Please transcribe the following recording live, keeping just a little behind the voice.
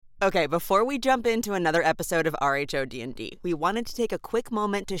Okay, before we jump into another episode of RHO D&D, we wanted to take a quick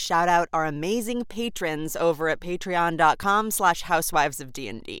moment to shout out our amazing patrons over at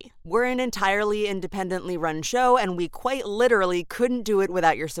patreon.com/housewivesofdnd. We're an entirely independently run show, and we quite literally couldn't do it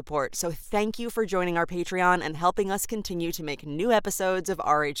without your support. So thank you for joining our Patreon and helping us continue to make new episodes of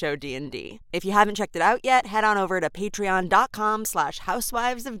RHO D&D. If you haven't checked it out yet, head on over to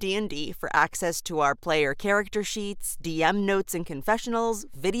patreon.com/housewivesofdnd for access to our player character sheets, DM notes and confessionals,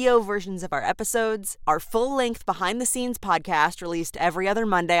 video versions of our episodes, our full-length behind-the-scenes podcast released every other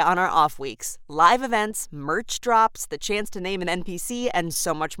Monday on our off weeks, live events, merch drops, the chance to name an NPC, and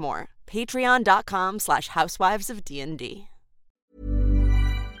so much more. Patreon.com/housewivesofdnd.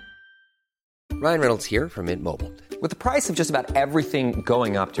 Ryan Reynolds here from Mint Mobile. With the price of just about everything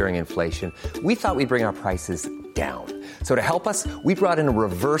going up during inflation, we thought we'd bring our prices down. So to help us, we brought in a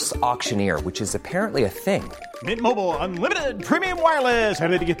reverse auctioneer, which is apparently a thing. Mint Mobile Unlimited Premium Wireless. How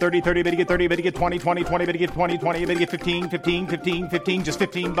to get 30, 30, bit to get 30, bit to get 20, 20, 20, bit to get 20, 20, bit to get 15, 15, 15, 15, just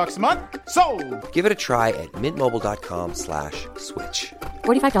 $15 a month? Sold! Give it a try at mintmobile.com/switch.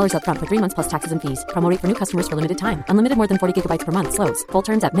 $45 up front for 3 months plus taxes and fees. Promo rate for new customers for limited time. Unlimited more than 40 gigabytes per month. Slows full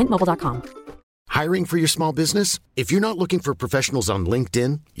terms at mintmobile.com. Hiring for your small business? If you're not looking for professionals on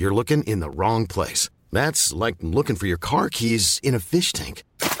LinkedIn, you're looking in the wrong place. That's like looking for your car keys in a fish tank.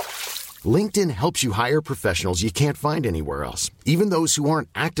 LinkedIn helps you hire professionals you can't find anywhere else, even those who aren't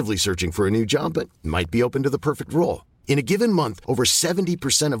actively searching for a new job but might be open to the perfect role. In a given month, over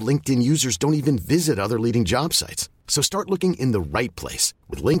 70% of LinkedIn users don't even visit other leading job sites. So start looking in the right place.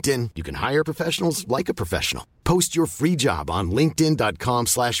 With LinkedIn, you can hire professionals like a professional. Post your free job on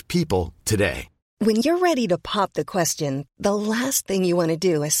linkedin.com/people today. When you're ready to pop the question, the last thing you want to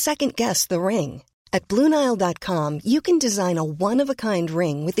do is second-guess the ring. At BlueNile.com, you can design a one-of-a-kind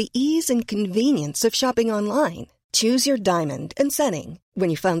ring with the ease and convenience of shopping online. Choose your diamond and setting. When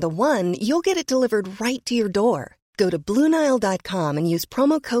you find the one, you'll get it delivered right to your door. Go to BlueNile.com and use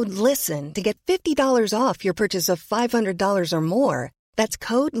promo code LISTEN to get $50 off your purchase of $500 or more. That's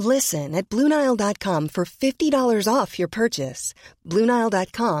code LISTEN at BlueNile.com for $50 off your purchase.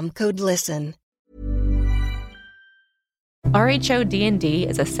 BlueNile.com, code LISTEN. RHO D&D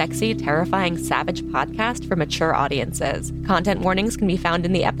is a sexy, terrifying, savage podcast for mature audiences. Content warnings can be found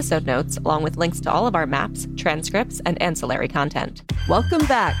in the episode notes, along with links to all of our maps, transcripts, and ancillary content. Welcome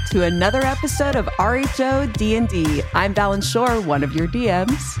back to another episode of RHO D&D. I'm Valen Shore, one of your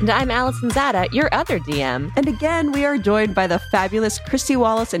DMs. And I'm Allison Zada, your other DM. And again, we are joined by the fabulous Christy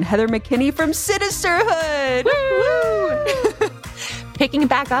Wallace and Heather McKinney from Sinisterhood. Woo! Picking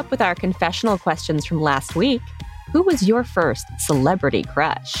back up with our confessional questions from last week, who was your first celebrity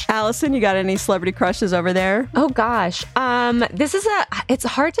crush? Allison, you got any celebrity crushes over there? Oh gosh. It's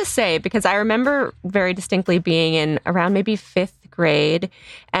hard to say because I remember very distinctly being in around maybe 5th grade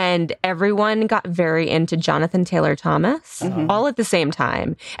and everyone got very into Jonathan Taylor Thomas all at the same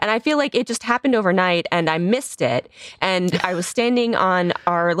time. And I feel like it just happened overnight and I missed it. And I was standing on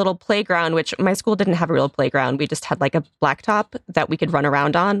our little playground, which my school didn't have a real playground. We just had like a blacktop that we could run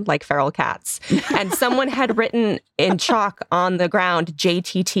around on like feral cats. And someone had written in chalk on the ground,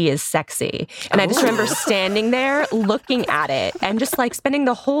 JTT is sexy. And I just remember standing there looking at it and just like spending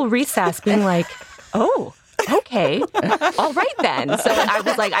the whole recess being like, oh, okay. All right then. So I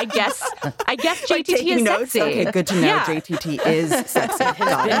was like, I guess JTT is notes? sexy. Okay, good to know. Yeah. JTT is sexy.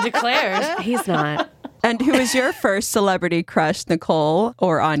 Has been declared. He's not. And who was your first celebrity crush, Nicole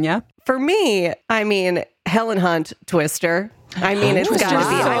or Anya? For me, I mean, Helen Hunt, Twister. I mean, it's got to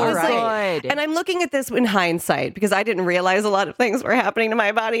be. I was like, and I'm looking at this in hindsight because I didn't realize a lot of things were happening to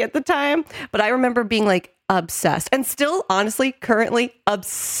my body at the time. But I remember being like obsessed and still, honestly, currently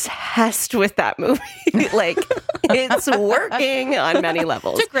obsessed with that movie. Like, it's working on many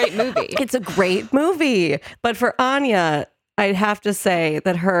levels. It's a great movie. It's a great movie. But for Anya, I'd have to say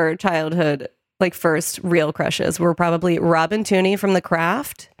that her childhood, like, first real crushes were probably Robin Tooney from The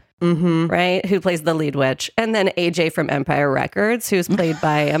Craft. Right? Who plays the lead witch. And then AJ from Empire Records, who's played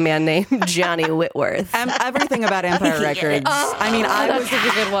by a man named Johnny Whitworth. Everything about Empire Records. I mean,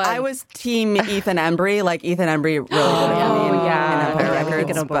 I was team Ethan Embry. Like, Ethan Embry really did in Empire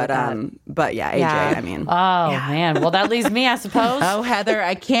Records. But yeah, AJ, I mean. Man. Well, that leaves me, I suppose. Oh, Heather,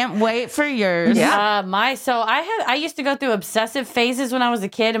 I can't wait for yours. Yeah. I used to go through obsessive phases when I was a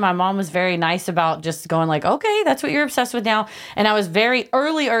kid, and my mom was very nice about just going like, okay, that's what you're obsessed with now. And I was very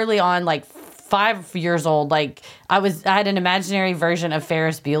early on, like 5 years old, like I had an imaginary version of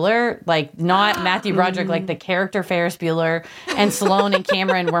Ferris Bueller, like not Matthew Broderick, like the character Ferris Bueller, and Sloane and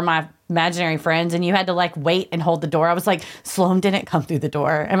Cameron were my imaginary friends, and you had to like wait and hold the door. I was like, Sloane didn't come through the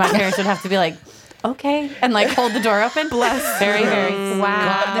door, and my parents would have to be like, okay, and like hold the door open. Bless. Very, very.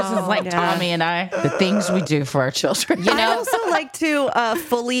 Wow. God, this is like Tommy and I, the things we do for our children. I also like to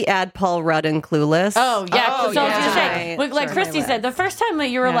fully add Paul Rudd in Clueless. Oh, yeah. So I was going to say, like Christy said, the first time that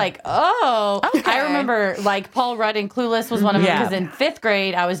you were like, I remember like Paul Rudd in Clueless was one of them because in 5th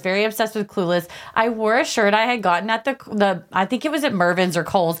grade, I was very obsessed with Clueless. I wore a shirt I had gotten at the I think it was at Mervyn's or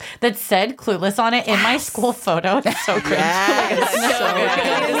Kohl's that said Clueless on it in my school photo. It's so cringe.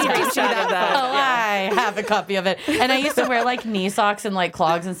 I have a copy of it. And I used to wear like knee socks and like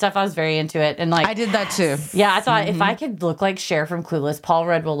clogs and stuff. I was very into it. And like I did that too. Yeah, I thought if I could look like Cher from Clueless, Paul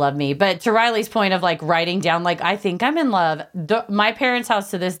Rudd will love me. But to Riley's point of like writing down, like, I think I'm in love. My parents'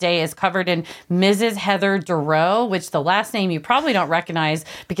 house to this day is covered in Mrs. Heather Duro, which the last name you probably don't recognize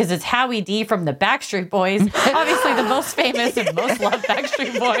because it's Howie D from the Backstreet Boys. Obviously the most famous and most loved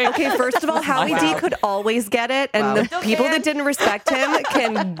Backstreet Boy. Okay, first of all, Howie D could always get it, and the people that didn't respect him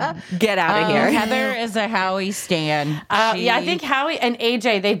can get out of here. Heather is a Howie stan. Yeah, I think Howie and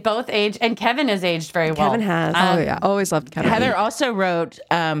AJ, they both aged, and Kevin has aged very well. Kevin has. Always loved Kevin. Heather also wrote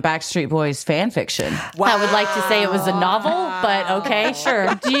Backstreet Boys fan fiction. Wow. I would like to say it was a novel, but okay,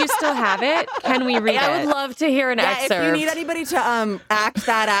 sure. Do you still have it? Can we read it? I would love to hear an excerpt. If you need anybody to act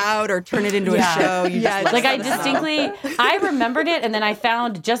that out or turn it into a show, you just like I distinctly, I remembered it, and then I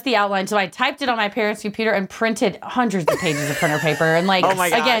found just the outline, so I typed it on my parents' computer and printed hundreds of pages of printer paper, and like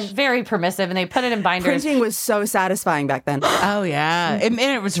again, very permissive, and they put it in binders. Printing was so satisfying back then. Oh yeah,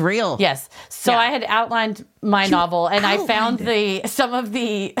 it was real. Yes, so I had outlined my novel, and I found some of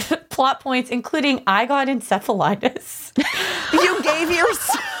the plot points, including I got encephalitis. You gave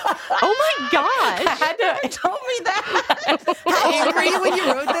yourself. Oh my gosh! I had to. Told me that. How old were you when you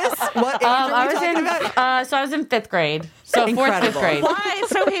wrote this? What age are we talking about? So I was in 5th grade. So Incredible. 4th, 5th grade. Why?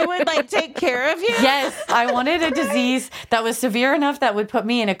 So he would like take care of you? Yes, I wanted a disease that was severe enough that would put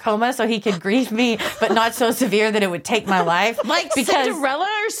me in a coma so he could grieve me, but not so severe that it would take my life. Like Cinderella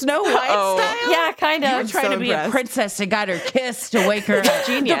or Snow White style? Yeah, kind of. You were trying to be a princess and got her kiss to wake her up.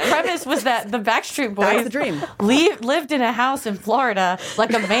 Genius. The premise was that the Backstreet Boys the dream. Lived in a house in Florida,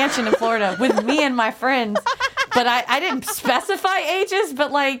 like a mansion in Florida, with me and my friends. But I didn't specify ages,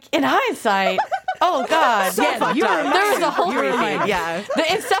 but like in hindsight, oh God, So fucked up. there was a whole Like, yeah. The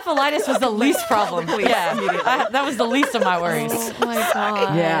encephalitis was the least problem. That was the least of my worries. Oh my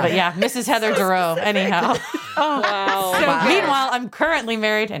god. Yeah. But yeah, Mrs. Heather Duro. Anyhow. Wow. So meanwhile, I'm currently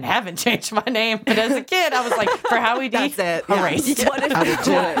married and haven't changed my name. But as a kid, I was like, for Howie D, That's it. erased. What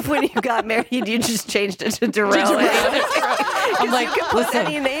if when you got married, you just changed it to Duro? I'm like, Put listen.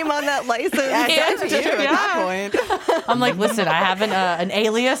 any name on that license. At that point. I'm like, listen, I have an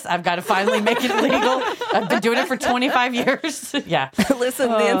alias. I've got to finally make it legal. I've been doing it for 25 years. Yeah. Listen,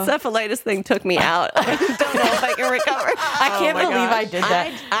 the encephalitis thing took me out. I don't know if I can recover. I can't believe I did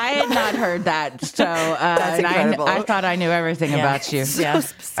that. I had not heard that, so That's incredible. I thought I knew everything about you. Yeah.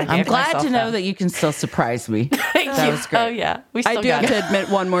 I'm glad to know that you can still surprise me. Thank That you. was great. Oh, yeah. We still I do got have to it. admit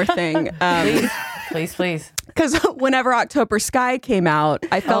one more thing. Please. Because whenever October Sky came out,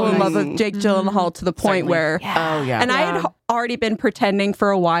 I fell in love with Jake Gyllenhaal to the point where... Oh, yeah. And I had already been pretending for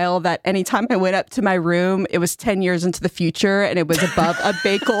a while that anytime I went up to my room, it was 10 years into the future and it was above a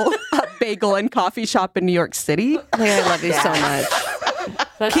bagel and coffee shop in New York City. I love you so much.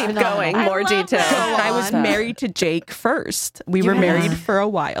 That's Keep phenomenal. going. More details. I was married to Jake first. We were married for a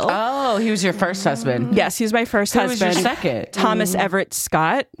while. Oh, he was your first husband. Yes, he was my first Who was husband. your second? Thomas Everett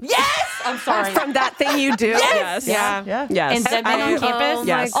Scott. Yes! I'm sorry. From that thing you do. Yes. Yeah. Yes. In Dead Men on Campus? Oh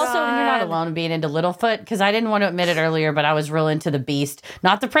yes. Also, you're not alone in being into Littlefoot, because I didn't want to admit it earlier, but I was real into the Beast.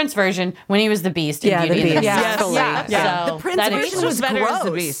 Not the Prince version, when he was the Beast in Yeah, Beauty the and the Beast. Beast. Yes. So Yeah. The Prince that version is- was better as gross.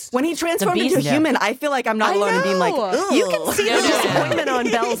 the Beast. When he transformed into a Beast, yeah. human, I feel like I'm not alone in being like, ooh. You can see the disappointment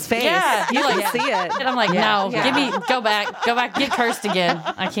on Belle's face. Yeah, you like can see it. And I'm like, no, go back, get cursed again.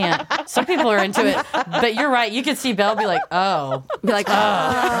 I can't. Some people are into it, but you're right. You could see Belle be like, oh, Be like,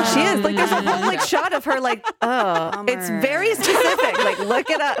 oh. She is. Like, there's a whole shot of her like, oh. It's very specific. Like, look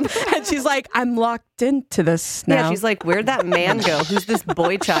it up. And she's like, I'm locked into this now. Yeah, she's like, where'd that man go? Who's this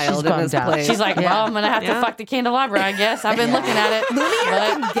boy child in his bummed out. place? she's like, well, I'm gonna have to fuck the candelabra, I guess. I've been looking at it, Lumiere but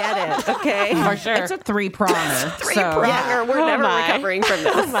can get it, okay? for sure. It's a three-pronger. Pronger, we're never recovering from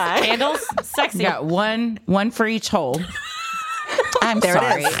this. Candles, sexy. You got one for each hole. I'm There it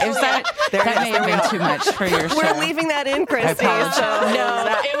sorry. is. That may have been too much for your show. We're leaving that in, Christy. apologize. So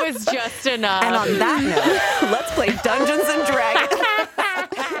No, it was just enough. And on that note, let's play Dungeons and Dragons.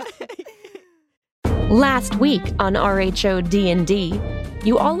 Last week on RHO D&D,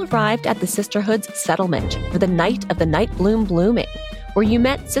 you all arrived at the Sisterhood's settlement for the night of the Night Bloom Blooming, where you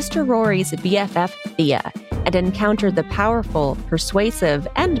met Sister Rory's BFF, Thea, and encountered the powerful, persuasive,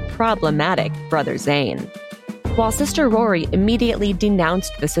 and problematic Brother Zane. While Sister Rory immediately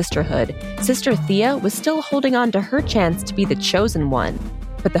denounced the sisterhood, Sister Thea was still holding on to her chance to be the chosen one.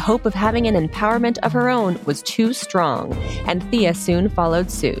 But the hope of having an empowerment of her own was too strong, and Thea soon followed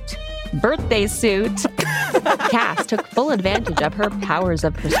suit. Birthday suit! Cass took full advantage of her powers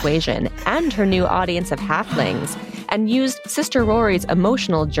of persuasion and her new audience of halflings, and used Sister Rory's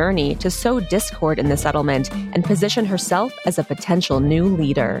emotional journey to sow discord in the settlement and position herself as a potential new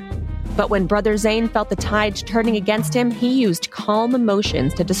leader. But when Brother Zane felt the tide turning against him, he used calm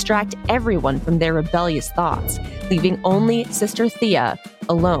emotions to distract everyone from their rebellious thoughts, leaving only Sister Thea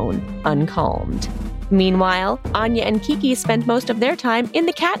alone, uncalmed. Meanwhile, Anya and Kiki spent most of their time in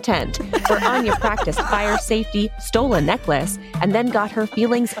the cat tent, where Anya practiced fire safety, stole a necklace, and then got her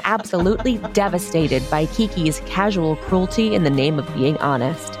feelings absolutely devastated by Kiki's casual cruelty in the name of being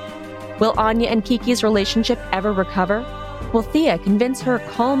honest. Will Anya and Kiki's relationship ever recover? Will Thea convince her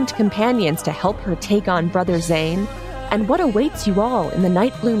calmed companions to help her take on Brother Zane? And what awaits you all in the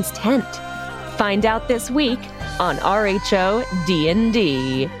Night Bloom's tent? Find out this week on RHO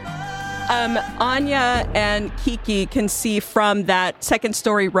D&D. Anya and Kiki can see from that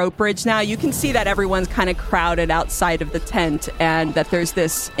second-story rope bridge now. You can see that everyone's kind of crowded outside of the tent and that there's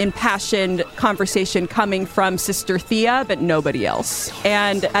this impassioned conversation coming from Sister Thea, but nobody else.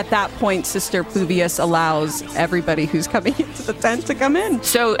 And at that point, Sister Pluvius allows everybody who's coming into the tent to come in.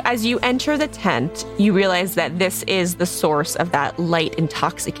 So as you enter the tent, you realize that this is the source of that light,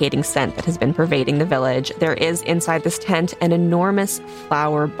 intoxicating scent that has been pervading the village. There is inside this tent an enormous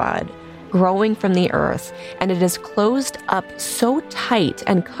flower bud growing from the earth, and it is closed up so tight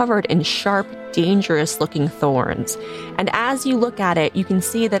and covered in sharp, dangerous-looking thorns. And as you look at it, you can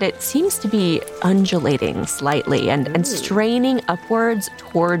see that it seems to be undulating slightly and straining upwards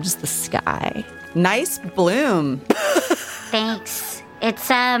towards the sky. Nice bloom. Thanks.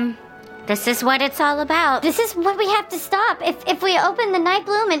 This is what it's all about. This is what we have to stop. If we open the Night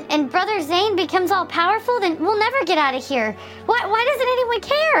Bloom and Brother Zane becomes all powerful, then we'll never get out of here. Why doesn't anyone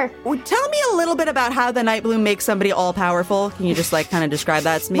care? Well, tell me a little bit about how the Night Bloom makes somebody all powerful. Can you just kind of describe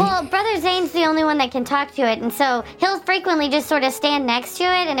that to me? Well, Brother Zane's the only one that can talk to it, and so he'll frequently just sort of stand next to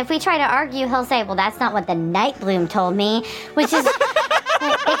it, and if we try to argue, he'll say, well, that's not what the Night Bloom told me, which is...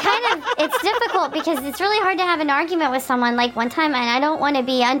 It's difficult because it's really hard to have an argument with someone. Like one time, and I don't want to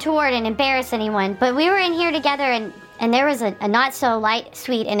be untoward and embarrass anyone, but we were in here together and there was a not so light,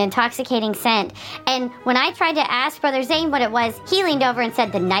 sweet, and intoxicating scent. And when I tried to ask Brother Zane what it was, he leaned over and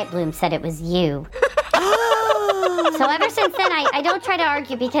said, the Night Bloom said it was you. So ever since then, I don't try to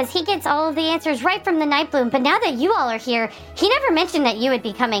argue because he gets all of the answers right from the Night Bloom. But now that you all are here, he never mentioned that you would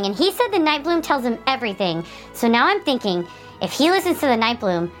be coming, and he said the Night Bloom tells him everything. So now I'm thinking, if he listens to the Night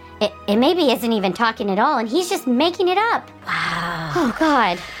Bloom, it maybe isn't even talking at all, and he's just making it up. Wow. Oh,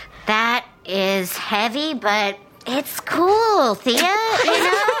 God. That is heavy, but it's cool, Thea, you know?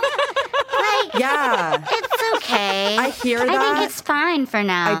 Yeah. It's okay. I hear that. I think it's fine for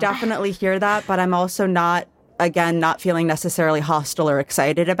now. I definitely hear that, but I'm also not feeling necessarily hostile or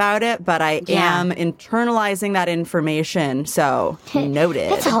excited about it, but I am internalizing that information, so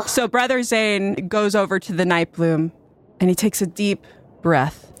noted. So Brother Zane goes over to the Night Bloom, and he takes a deep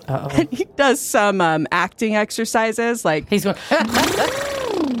breath. Uh-oh. And he does some acting exercises, like he's going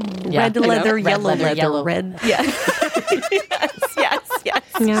red leather, yellow leather, red. Yeah. yes.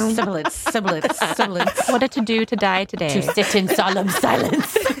 No. Sibilance. What a to-do to die today. To sit in solemn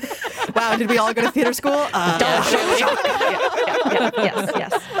silence. Wow, did we all go to theater school?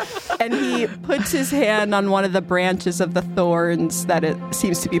 Yes. And he puts his hand on one of the branches of the thorns that it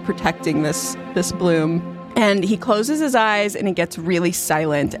seems to be protecting this bloom. And he closes his eyes and he gets really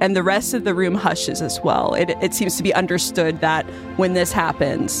silent. And the rest of the room hushes as well. It seems to be understood that when this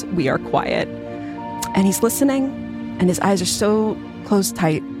happens, we are quiet. And he's listening, and his eyes are so closed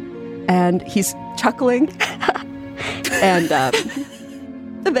tight. And he's chuckling. And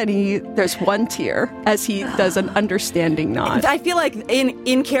then there's one tear as he does an understanding nod. I feel like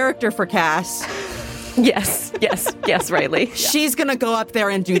in character for Cass... Yes, Riley. She's going to go up there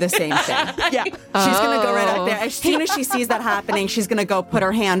and do the same thing. Yeah. She's going to go right up there. As soon as she sees that happening, she's going to go put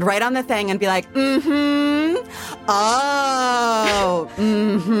her hand right on the thing and be like, oh, ooh,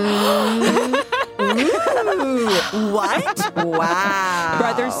 what? Wow.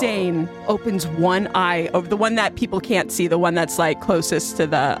 Brother Zane opens one eye, over the one that people can't see, the one that's like closest to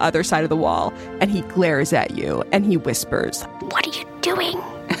the other side of the wall, and he glares at you and he whispers, what are you doing?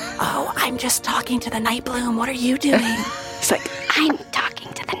 Oh, I'm just talking to the Night Bloom. What are you doing? He's like, I'm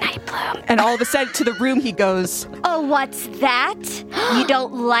talking to the Night Bloom. And all of a sudden, to the room, he goes, Oh, Oh, what's that? You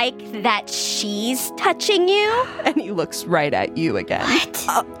don't like that she's touching you? And he looks right at you again.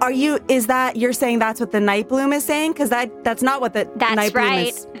 What? You're saying that's what the Night Bloom is saying? Because that's not what the Night Bloom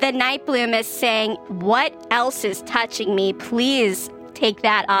is. That's right. The Night Bloom is saying, what else is touching me? Please take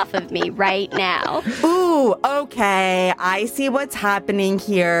that off of me right now. Ooh, okay. I see what's happening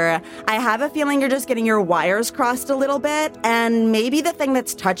here. I have a feeling you're just getting your wires crossed a little bit, and maybe the thing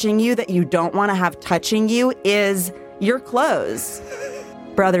that's touching you that you don't want to have touching you is your clothes.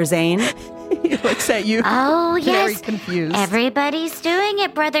 Brother Zane. He looks at you. Oh, yes. Very confused. Everybody's doing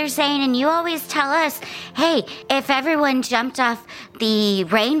it, Brother Zane, and you always tell us, hey, if everyone jumped off the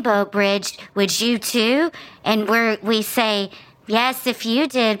Rainbow Bridge, would you too? And we say, yes, if you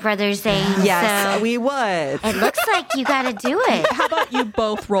did, Brother Zane. Yes, so we would. It looks like you got to do it. How about you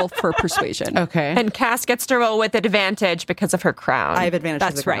both roll for persuasion? Okay. And Cass gets to roll with advantage because of her crown. I have advantage.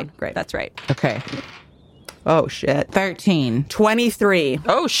 That's right. Great. That's right. Okay. Oh, shit. 13. 23.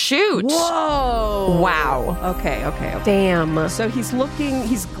 Oh, shoot. Whoa. Wow. Okay. Damn. So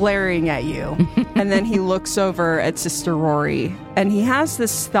he's glaring at you. And then he looks over at Sister Rory. And he has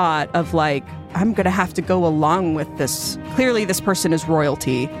this thought of like, I'm going to have to go along with this. Clearly, this person is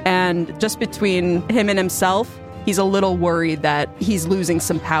royalty. And just between him and himself, he's a little worried that he's losing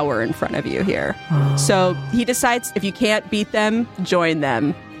some power in front of you here. Oh. So he decides if you can't beat them, join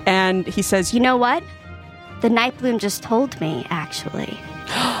them. And he says, you know what? The Night Bloom just told me, actually,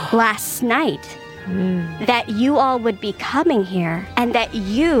 last night, that you all would be coming here and that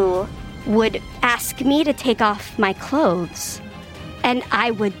you would ask me to take off my clothes. And I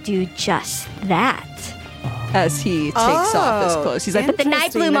would do just that. As he takes off his clothes. He's like, but the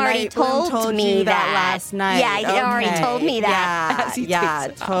Night Bloom already told me that last night. Yeah, he already told me that. Yeah,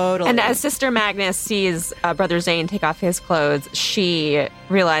 totally. And as Sister Magnus sees Brother Zane take off his clothes, she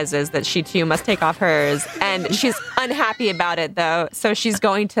realizes that she too must take off hers. And she's unhappy about it, though. So she's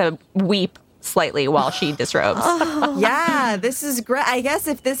going to weep slightly while she disrobes. Yeah, this is great. I guess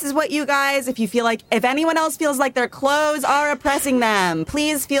if this is what you guys, if anyone else feels like their clothes are oppressing them,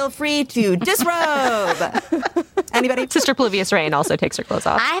 please feel free to disrobe. Anybody? Sister Pluvius Rain also takes her clothes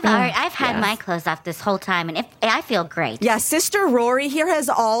off. I've had my clothes off this whole time, and I feel great. Yeah, Sister Rory here has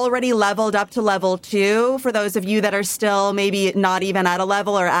already leveled up to level 2. For those of you that are still maybe not even at a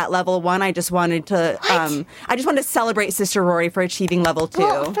level or at level 1, I just wanted to celebrate Sister Rory for achieving level 2.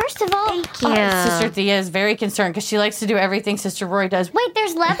 Well, first of all, thank you. Sister Thea is very concerned because she likes to do everything Sister Rory does. Wait,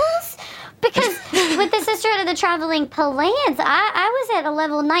 there's levels? Because with the Sisterhood of the Traveling Palans, I was at a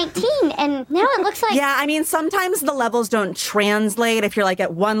level 19, and now it looks like... Yeah, I mean, sometimes the levels don't translate if you're, like,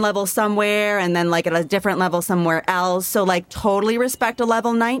 at one level somewhere and then, like, at a different level somewhere else. So, like, totally respect a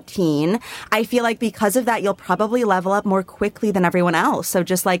level 19. I feel like because of that, you'll probably level up more quickly than everyone else. So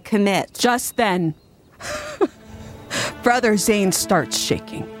just, like, commit. Just then, Brother Zane starts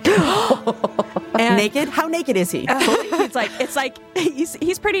shaking. And naked? How naked is he?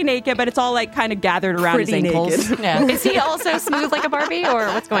 He's pretty naked, but it's all like kind of gathered around his ankles. Yeah. Is he also smooth like a Barbie, or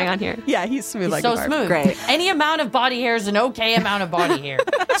what's going on here? Yeah, he's smooth like so a Barbie. Smooth. Great. Any amount of body hair is an okay amount of body hair.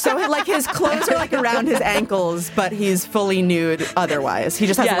 So like his clothes are like around his ankles, but he's fully nude otherwise. He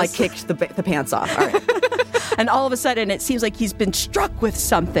just hasn't like kicked the pants off. All right. And all of a sudden, it seems like he's been struck with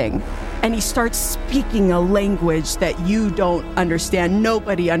something. And he starts speaking a language that you don't understand.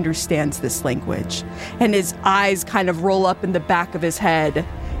 Nobody understands this language. And his eyes kind of roll up in the back of his head.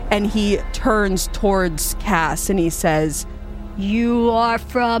 And he turns towards Cass and he says, "You are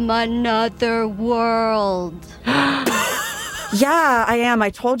from another world." Yeah, I am. I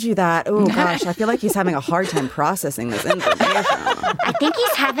told you that. Oh, gosh. I feel like he's having a hard time processing this information. I think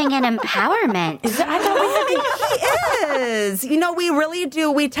he's having an empowerment. He is. You know, we really do.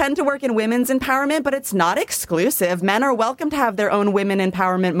 We tend to work in women's empowerment, but it's not exclusive. Men are welcome to have their own women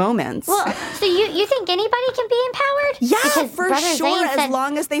empowerment moments. Well, so you think anybody can be empowered? Yeah, because for Brother sure. Zane As said,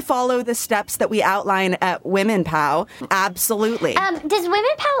 long as they follow the steps that we outline at Women Pow. Absolutely. Does Women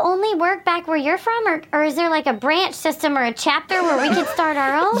Pow only work back where you're from, or is there like a branch system or a chapter where we can start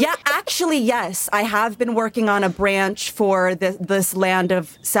our own? Yeah, actually, yes. I have been working on a branch for this land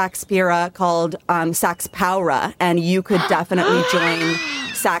of Saxpira called Saxpaura, and you could definitely join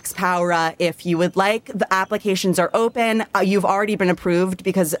Saxpaura if you would like. The applications are open. You've already been approved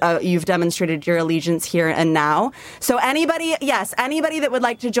because you've demonstrated your allegiance here and now. So anybody that would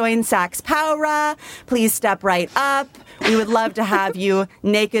like to join Saxpaura, please step right up. We would love to have you,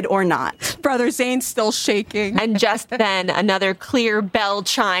 naked or not. Brother Zane's still shaking. And just then, another clear bell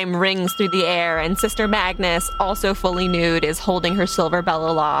chime rings through the air, and Sister Magnus, also fully nude, is holding her silver bell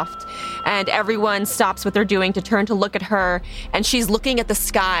aloft. And everyone stops what they're doing to turn to look at her, and she's looking at the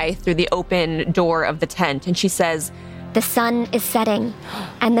sky through the open door of the tent, and she says, "The sun is setting,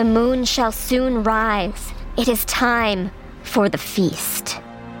 and the moon shall soon rise. It is time for the feast."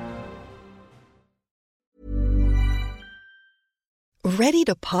 Ready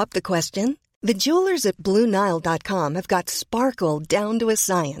to pop the question? The jewelers at BlueNile.com have got sparkle down to a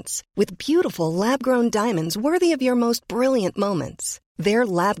science with beautiful lab-grown diamonds worthy of your most brilliant moments. Their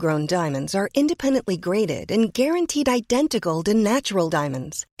lab-grown diamonds are independently graded and guaranteed identical to natural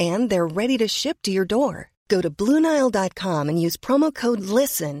diamonds, and they're ready to ship to your door. Go to BlueNile.com and use promo code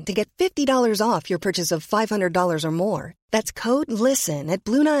LISTEN to get $50 off your purchase of $500 or more. That's code LISTEN at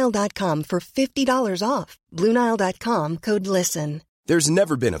BlueNile.com for $50 off. BlueNile.com, code LISTEN. There's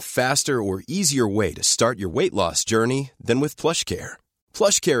never been a faster or easier way to start your weight loss journey than with PlushCare.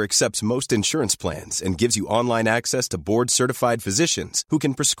 PlushCare accepts most insurance plans and gives you online access to board-certified physicians who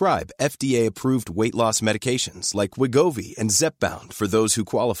can prescribe FDA-approved weight loss medications like Wegovy and Zepbound for those who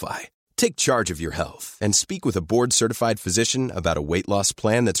qualify. Take charge of your health and speak with a board-certified physician about a weight loss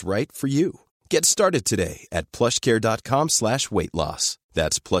plan that's right for you. Get started today at plushcare.com/weight loss.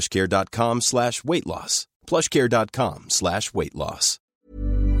 That's plushcare.com/weight loss. plushcare.com/weight loss.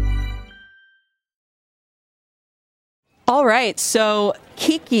 All right, so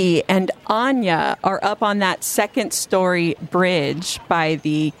Kiki and Anya are up on that second-story bridge by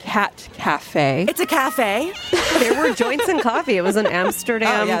the Cat Cafe. It's a cafe. There were joints and coffee. It was an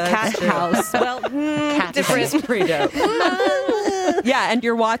Amsterdam cat house. Well, Cat different. pretty dope. Yeah, and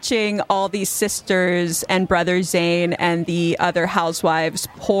you're watching all these sisters and Brother Zane and the other housewives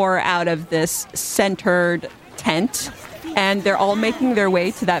pour out of this centered tent. And they're all making their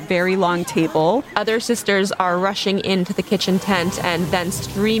way to that very long table. Other sisters are rushing into the kitchen tent and then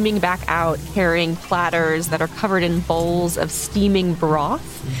streaming back out, carrying platters that are covered in bowls of steaming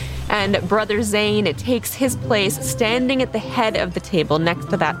broth. And Brother Zane takes his place standing at the head of the table next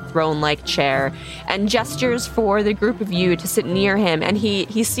to that throne-like chair and gestures for the group of you to sit near him. And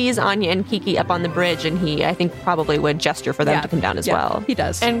he sees Anya and Kiki up on the bridge, and he, I think, probably would gesture for them to come down as well. He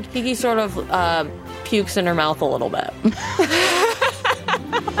does. And Kiki sort of pukes in her mouth a little bit.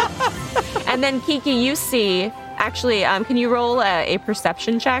 And then, Kiki, you see... Actually, can you roll a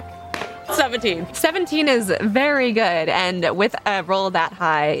perception check? 17. 17 is very good, and with a roll that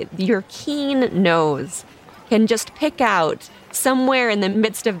high, your keen nose can just pick out somewhere in the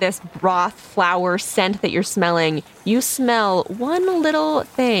midst of this broth flower scent that you're smelling, you smell one little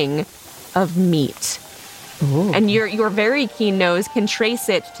thing of meat. Ooh. And your very keen nose can trace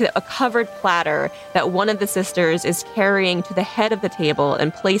it to a covered platter that one of the sisters is carrying to the head of the table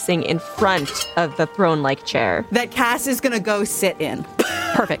and placing in front of the throne-like chair. That Cass is going to go sit in.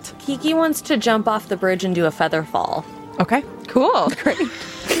 Perfect. Kiki wants to jump off the bridge and do a feather fall. Okay. Cool. Great.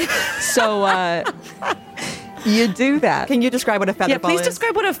 So, you do that. Can you describe what a feather fall is? Please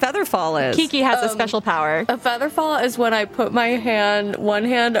describe what a feather fall is. Kiki has a special power. A feather fall is when I put one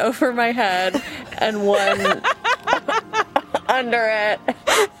hand over my head and one under it,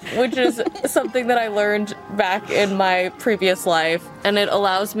 which is something that I learned back in my previous life, and it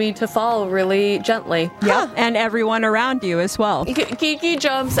allows me to fall really gently. Yeah, and everyone around you as well. Kiki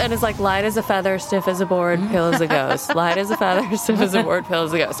jumps and is like, light as a feather, stiff as a board, pale as a ghost. Light as a feather, stiff as a board, pale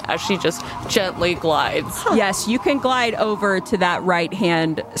as a ghost, as she just gently glides. Yes, you can glide over to that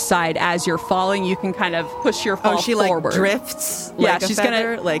right-hand side as you're falling. You can kind of push your fall forward. Like drifts? Yeah, like she's going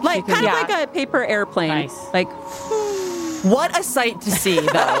to kind of like a paper airplane. Nice. Like... What a sight to see,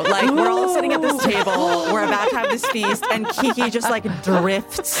 though. Like, we're all sitting at this table, we're about to have this feast, and Kiki just, like,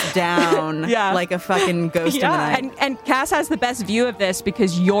 drifts down like a fucking ghost in the night. And Cass has the best view of this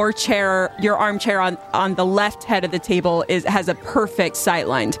because your armchair on the left head of the table has a perfect sight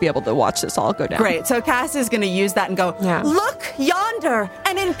line to be able to watch this all go down. Great. So Cass is going to use that and go, look yonder,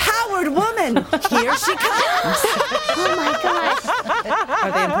 an empowered woman. Here she comes. Oh, my gosh.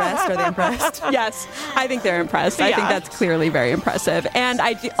 Are they impressed? Yes, I think they're impressed. I think that's clearly very impressive. And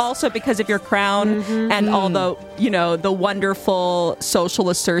also because of your crown and all the wonderful social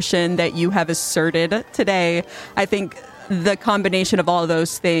assertion that you have asserted today, I think the combination of all of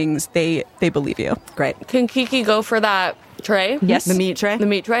those things, they believe you. Great. Can Kiki go for that tray? Yes. The meat tray? The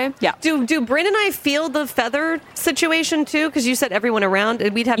meat tray? Yeah. Do Bryn and I feel the feather situation too? Because you said everyone around,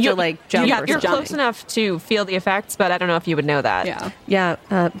 and we'd have to jump. You're close enough to feel the effects, but I don't know if you would know that. Yeah.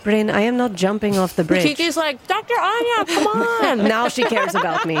 Bryn, I am not jumping off the bridge. Kiki's like, Dr. Anya, come on. Now she cares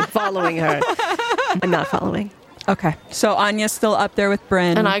about me, following her. I'm not following. Okay. So Anya's still up there with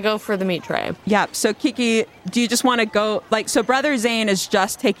Bryn. And I go for the meat tray. Yeah. So Kiki, do you just want to go, so Brother Zane is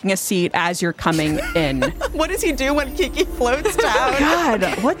just taking a seat as you're coming in. What does he do when Kiki floats down? God,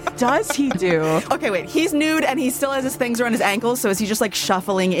 what does he do? Okay, wait. He's nude and he still has his things around his ankles, so is he just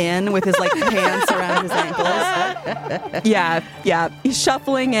shuffling in with his pants around his ankles? Yeah. He's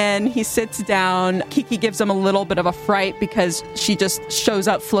shuffling in. He sits down. Kiki gives him a little bit of a fright because she just shows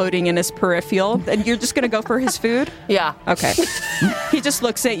up floating in his peripheral. And you're just going to go for his food? Yeah. Okay. He just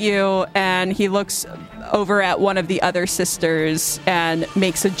looks at you and he looks over at one of the other sisters and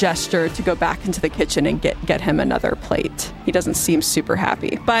makes a gesture to go back into the kitchen and get him another plate. He doesn't seem super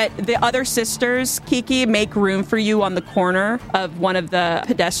happy. But the other sisters, Kiki, make room for you on the corner of one of the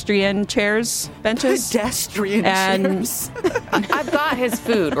pedestrian benches. Pedestrian chairs? I've got his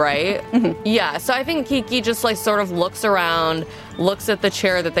food, right? Mm-hmm. Yeah, so I think Kiki just sort of looks around, looks at the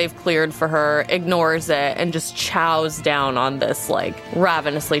chair that they've cleared for her, ignores it, and just chows down on this,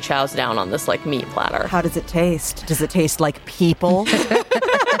 ravenously chows down on this, meat platter. How does it taste? Does it taste like people?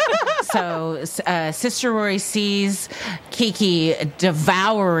 So Sister Rory sees Kiki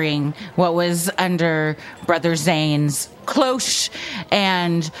devouring what was under Brother Zane's cloche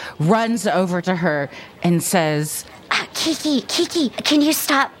and runs over to her and says, Kiki, can you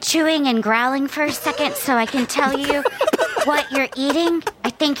stop chewing and growling for a second so I can tell you what you're eating? I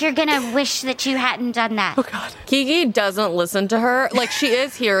think you're gonna wish that you hadn't done that. Oh, God. Kiki doesn't listen to her. She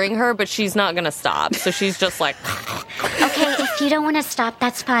is hearing her, but she's not gonna stop. So she's just Okay, if you don't want to stop,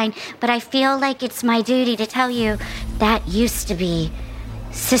 that's fine. But I feel like it's my duty to tell you that used to be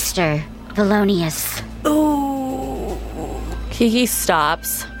Sister Valonius. Ooh. Kiki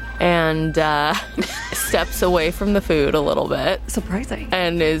stops and steps away from the food a little bit. Surprising.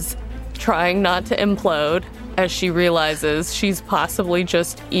 And is trying not to implode as she realizes she's possibly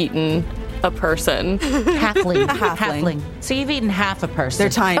just eaten a person. Halfling. So you've eaten half a person. They're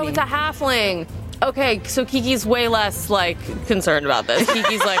tiny. Oh, it's a halfling. Okay, so Kiki's way less, concerned about this.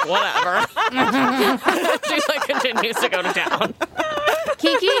 Kiki's whatever. She, continues to go to town.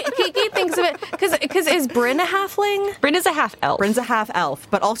 Kiki thinks of it, because is Bryn a halfling? Bryn is a half-elf. Bryn's a half-elf,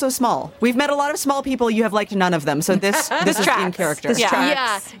 but also small. We've met a lot of small people. You have liked none of them, so this is in character. This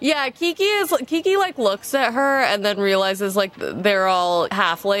tracks. Yeah. Kiki looks at her and then realizes they're all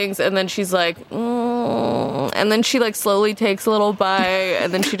halflings, and then she's and then she slowly takes a little bite,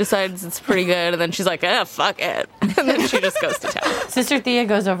 and then she decides it's pretty good, and then she's fuck it, and then she just goes to town. Sister Thea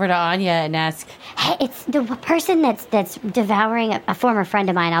goes over to Anya and asks, "Hey, it's the person that's devouring a former friend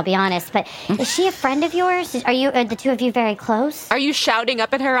of mine. I'll be honest, but is she a friend of yours? Are the two of you very close? Are you shouting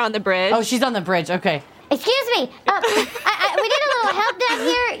up at her on the bridge? Oh, she's on the bridge. Okay. Excuse me. We need a little help down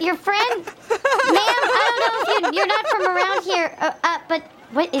here. Your friend, ma'am. I don't know if you're not from around here, but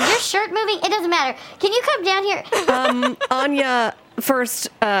what is your shirt moving? It doesn't matter. Can you come down here?" Anya first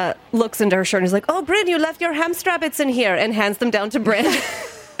looks into her shirt and is like, "Oh, Bryn, you left your ham strappets in here," and hands them down to Bryn.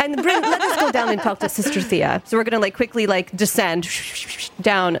 And Bryn, let us go down and talk to Sister Thea. So we're going to quickly descend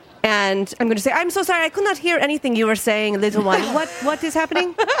down. And I'm going to say, "I'm so sorry, I could not hear anything you were saying, little one. What is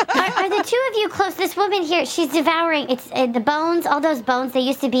happening?" Are the two of you close? This woman here, she's devouring. It's the bones, all those bones. They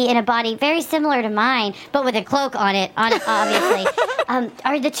used to be in a body very similar to mine, but with a cloak on it obviously.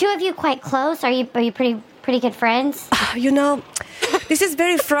 Are the two of you quite close? Are you pretty good friends? This is a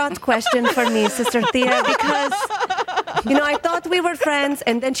very fraught question for me, Sister Thea, because, I thought we were friends,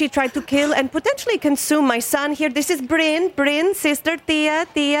 and then she tried to kill and potentially consume my son here. This is Bryn, Sister Thea,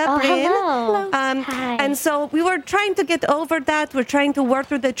 oh, Bryn. Hello. Hi. And so we were trying to get over that. We're trying to work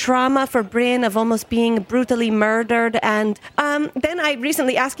through the trauma for Bryn of almost being brutally murdered. And then I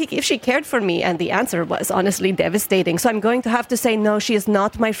recently asked Kiki if she cared for me, and the answer was honestly devastating. So I'm going to have to say, no, she is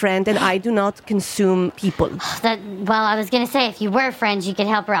not my friend, and I do not consume people. Well, I was going to say, if you were friends, you could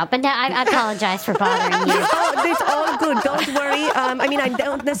help her out. But no, I apologize for bothering you. Oh, it's all good. Don't worry. I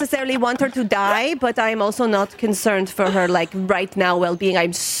don't necessarily want her to die, but I'm also not concerned for her, right now, well-being.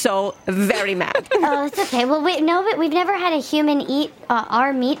 I'm so very mad. Oh, it's okay. Well, but we've never had a human eat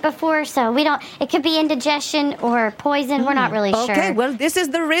our meat before, so we don't. It could be indigestion or poison. We're not really sure. Okay, well, this is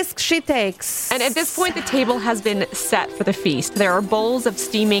the risk she takes. And at this point, the table has been set for the feast. There are bowls of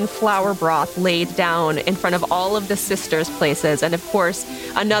steaming flour broth laid down in front of all of the sisters' places, and of course,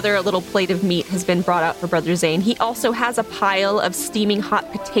 another little plate of meat has been brought out for Brother Zane. He also has a pile of steaming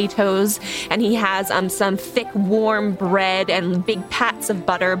hot potatoes, and he has some thick, warm bread and big pats of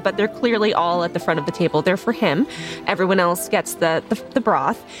butter, but they're clearly all at the front of the table. They're for him. Everyone else gets the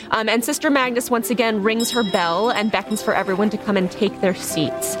broth. And Sister Magnus once again rings her bell and beckons for everyone to come and take their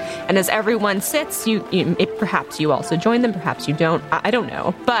seats. And as everyone sits, perhaps you also join them, perhaps you don't. I don't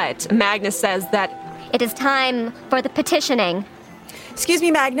know. But Magnus says that It is time for the petitioning. Excuse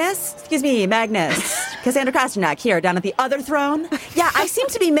me, Magnus. Cassandra Krasternak here, down at the other throne. Yeah, I seem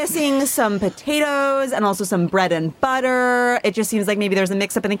to be missing some potatoes and also some bread and butter. It just seems like maybe there's a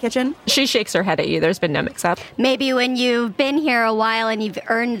mix-up in the kitchen. She shakes her head at you. There's been no mix-up. Maybe when you've been here a while and you've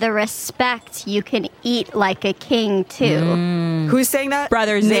earned the respect, you can eat like a king, too. Who's saying that?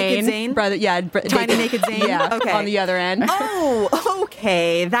 Brother Naked Zane. Zane? Tiny Naked Zane? Yeah, okay. on the other end. Oh,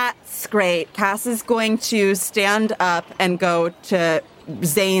 okay. That's great. Cass is going to stand up and go to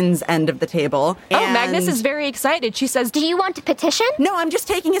Zane's end of the table. Magnus is very excited. She says, do you want to petition? No, I'm just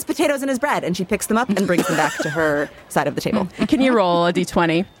taking his potatoes and his bread. And she picks them up and brings them back to her side of the table. Can you roll a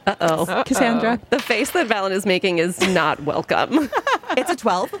d20? Uh-oh. Cassandra. The face that Valen is making is not welcome. It's a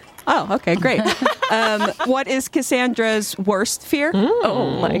 12. Oh, okay, great. What is Cassandra's worst fear?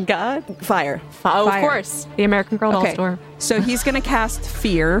 Oh my God. Fire. Oh, of course. The American Girl doll store. So he's going to cast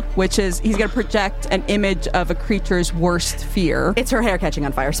fear, which is he's going to project an image of a creature's worst fear. It's her hair catching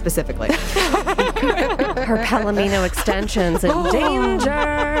on fire specifically. Her Palomino extensions in danger.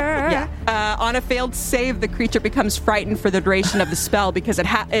 Yeah. On a failed save, the creature becomes frightened for the duration of the spell because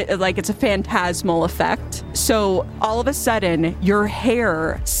it's a phantasmal effect. So all of a sudden, your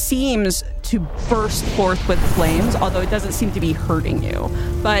hair seems to burst forth with flames, although it doesn't seem to be hurting you.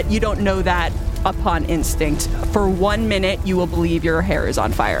 But you don't know that upon instinct. For 1 minute, you will believe your hair is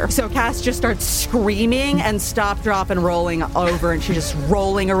on fire. So Cass just starts screaming and stop, drop, and rolling over, and she's just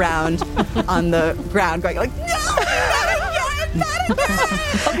rolling around on the ground, going like, no!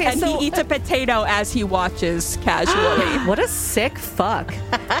 Okay, and he eats a potato as he watches casually. What a sick fuck.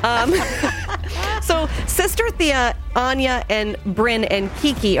 So Sister Thea, Anya, and Bryn and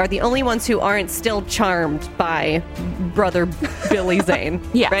Kiki are the only ones who aren't still charmed by Brother Billy Zane.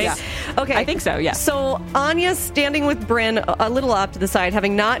 Yeah. Right? Yeah. Okay. I think so, yeah. So Anya's standing with Bryn a little off to the side,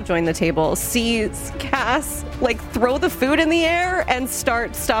 having not joined the table, sees Cass throw the food in the air and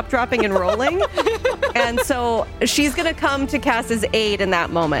stop, dropping, and rolling. And so she's going to come to Cass's aid in that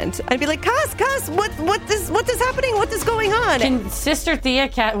moment and be like, Cass, what is happening? What is going on? Can Sister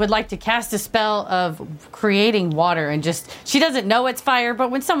Thea would like to cast a spell of creating water and she doesn't know it's fire, but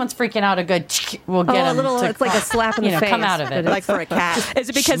when someone's freaking out, we'll get a little, it's like a slap in the face. Come out of it. Like for a cat. Is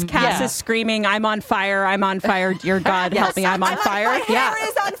it because Cass is screaming, I'm on fire, dear God, help me, I'm on fire? My hair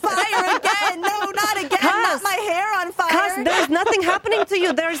is on fire again. No, not again. Not my hair on fire. Cass, there's nothing happening to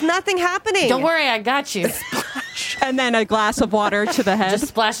you. There's nothing happening. Don't worry, I got you. And then a glass of water to the head. Just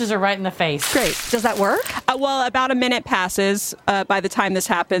splashes her right in the face. Great. Does that work? Well, about a minute passes by the time this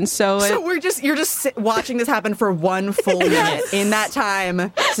happens. So you're just watching this happen for 1 full minute. In that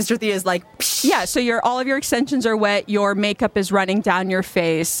time, Sister Thea is like, psh. Yeah. So all of your extensions are wet. Your makeup is running down your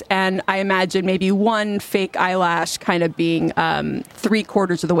face, and I imagine maybe one fake eyelash kind of being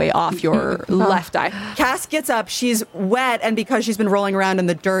 3/4 of the way off your left eye. Cass gets up. She's wet, and because she's been rolling around in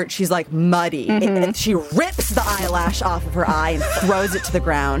the dirt, she's muddy. And she rips the eyelash off of her eye and throws it to the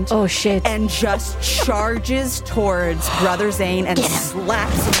ground. Oh shit! And just charges towards Brother Zane and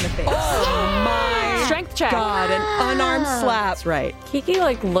slaps him in the face. Oh my! Strength check. God, an unarmed slap. That's right. Kiki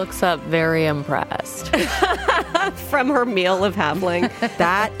looks up very impressed from her meal of halfling.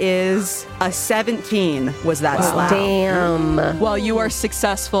 That is a 17. Was that slap? Damn. Well, you are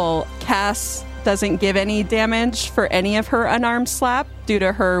successful. Cass doesn't give any damage for any of her unarmed slap due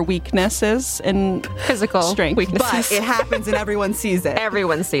to her weaknesses and physical strength weaknesses. But it happens and everyone sees it.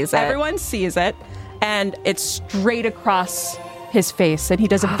 Everyone sees it. Everyone sees it, and it's straight across his face, and he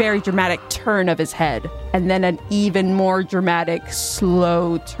does a very dramatic turn of his head, and then an even more dramatic,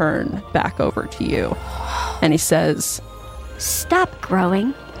 slow turn back over to you. And he says, "Stop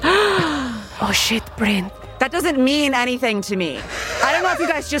growing." Oh shit, Bryn. That doesn't mean anything to me. I don't know if you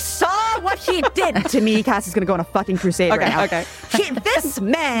guys just saw what he did to me. Cass is going to go on a fucking crusade right now. Okay. This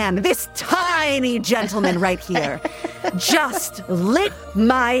man, this tiny gentleman right here, just lit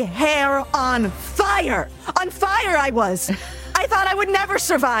my hair on fire. On fire I was. I thought I would never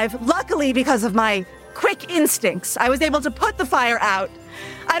survive. Luckily, because of my quick instincts, I was able to put the fire out.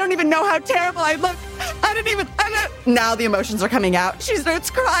 I don't even know how terrible I look. Now the emotions are coming out. She starts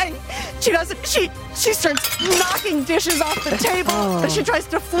crying. She starts knocking dishes off the table. She tries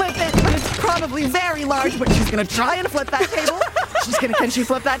to flip it. It's probably very large, but she's going to try and flip that table. Can she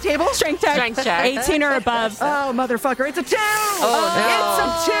flip that table? Strength check. 18 or above. Oh, motherfucker. It's a 2. It's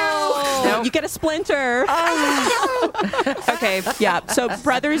a 2. No. You get a splinter. Okay, yeah. So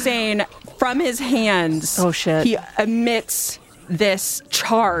Brother Zane, from his hands, he emits this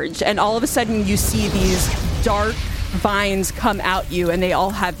charge, and all of a sudden you see these dark vines come out you, and they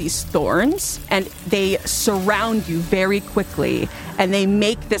all have these thorns, and they surround you very quickly, and they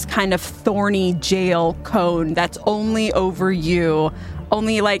make this kind of thorny jail cone that's only over you,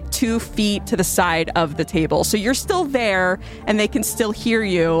 only like 2 feet to the side of the table. So you're still there and they can still hear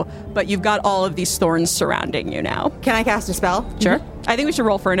you, but you've got all of these thorns surrounding you now. Can I cast a spell? Sure. I think we should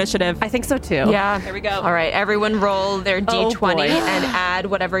roll for initiative. I think so too. Yeah. Here we go. All right, everyone roll their D20 boy. and add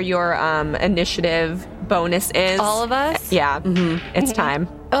whatever your initiative bonus is. All of us? Yeah. It's time.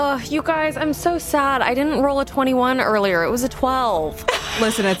 Ugh, you guys, I'm so sad. I didn't roll a 21 earlier. It was a 12.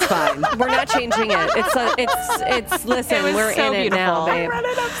 Listen, it's fine. We're not changing it. It's listen, It was we're so in it now, beautiful.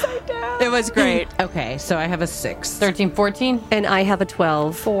 babe. It was great. Okay, so I have a 6. 13, 14. And I have a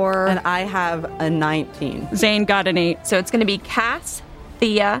 12. 4. And I have a 19. Zane got an 8. So it's going to be Cass,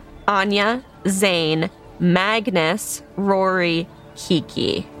 Thea, Anya, Zane, Magnus, Rory,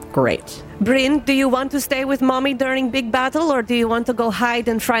 Kiki. Great. Bryn, do you want to stay with mommy during big battle, or do you want to go hide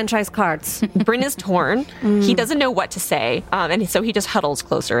in franchise cards? Bryn is torn. He doesn't know what to say, and so he just huddles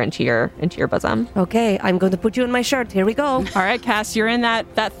closer into your bosom. Okay, I'm going to put you in my shirt. Here we go. All right, Cass, you're in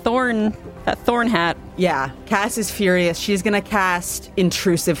that thorn hat. Yeah, Cass is furious. She's going to cast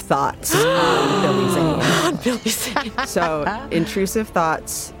Intrusive Thoughts on Billy Zane. So, Intrusive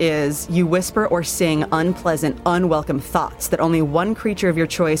Thoughts is you whisper or sing unpleasant, unwelcome thoughts that only one creature of your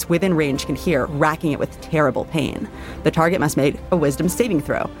choice within range can hear, racking it with terrible pain. The target must make a wisdom saving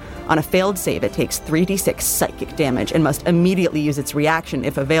throw. On a failed save, it takes 3d6 psychic damage and must immediately use its reaction,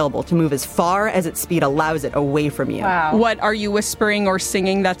 if available, to move as far as its speed allows it away from you. Wow. What are you whispering or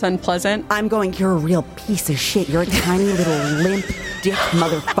singing that's unpleasant? I'm going, you're a real piece of shit. You're a tiny little limp dick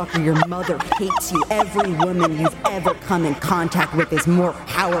motherfucker. Your mother hates you. Every woman you've ever come in contact with is more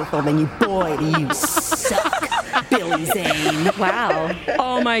powerful than you. Boy, do you suck, Billy Zane. Wow.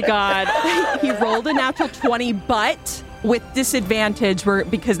 Oh my God. He rolled a natural 20, but with disadvantage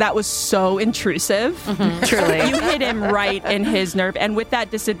because that was so intrusive. Truly. You hit him right in his nerve. And with that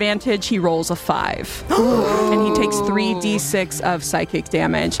disadvantage, he rolls a 5. And he takes 3d6 of psychic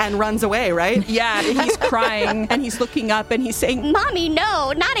damage. And runs away, right? Yeah, he's crying and he's looking up and he's saying, Mommy,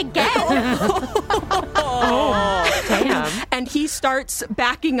 no, not again. oh, damn. And he starts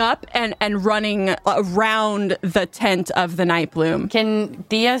backing up and running around the tent of the Night Bloom. Can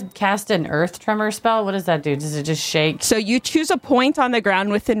Thea cast an earth tremor spell? What does that do? Does it just shake? So you choose a point on the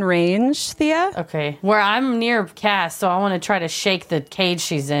ground within range, Thea. Okay. Where I'm near Cass, so I want to try to shake the cage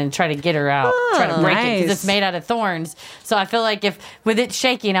she's in, try to get her out, try to break it, because it's made out of thorns. So I feel like if with it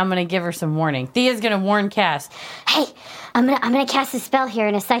shaking, I'm going to give her some warning. Thea's going to warn Cass. Hey, I'm gonna cast a spell here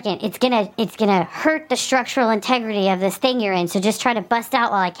in a second. It's gonna hurt the structural integrity of this thing you're in. So just try to bust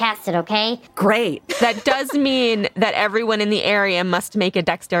out while I cast it, okay? Great. That does mean that everyone in the area must make a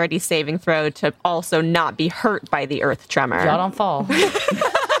dexterity saving throw to also not be hurt by the earth tremor. Y'all don't fall.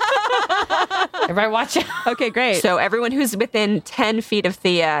 Everybody watch out. Okay, great. So everyone who's within 10 feet of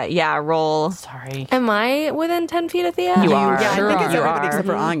Thea, roll. Sorry. Am I within 10 feet of Thea? You are. Yeah, I think it's You everybody are. except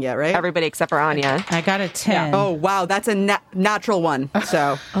for Anya, right? Everybody except for Anya. I got a 10. Oh, wow. That's a natural one.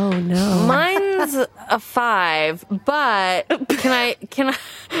 So. Oh, no. Mine's a 5, but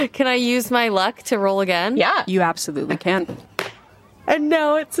can I use my luck to roll again? Yeah. You absolutely can. And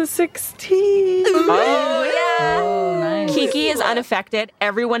now it's a 16. Oh, yeah. Oh, nice. Kiki is unaffected.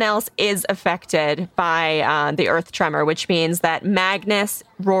 Everyone else is affected by the earth tremor, which means that Magnus,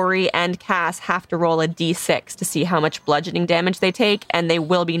 Rory, and Cass have to roll a d6 to see how much bludgeoning damage they take, and they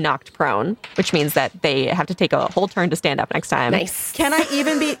will be knocked prone, which means that they have to take a whole turn to stand up next time. Nice. Can I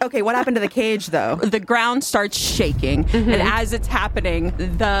even be... Okay, what happened to the cage, though? The ground starts shaking, and as it's happening,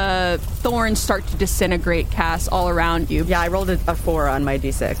 the thorns start to disintegrate, Cass, all around you. Yeah, I rolled a 4 on my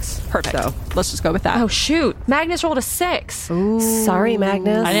d6. Perfect. So. Let's just go with that. Oh, shoot. Magnus rolled a 6. Sorry,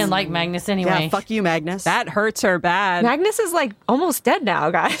 Magnus. I didn't like Magnus anyway. Yeah, fuck you, Magnus. That hurts her bad. Magnus is like almost dead now,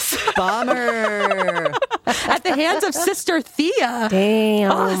 guys. Bummer. At the hands of Sister Thea.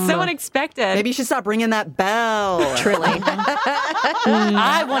 Damn. Oh, so unexpected. Maybe you should stop ringing that bell. Truly.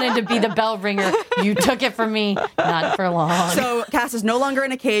 I wanted to be the bell ringer. You took it from me. Not for long. So Cass is no longer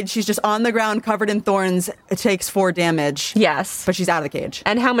in a cage. She's just on the ground covered in thorns. It takes 4 damage. Yes. But she's out of the cage.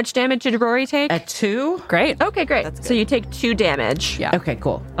 And how much damage did Rory take? A 2? Great. Okay, great. So you take 2 damage. Yeah. Okay,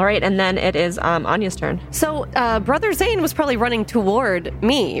 cool. All right, and then it is Anya's turn. So, Brother Zane was probably running toward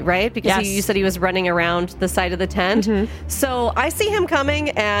me, right? Because Yes. you said he was running around the side of the tent. So I see him coming,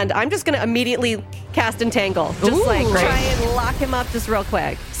 and I'm just going to immediately cast Entangle. Just try and lock him up just real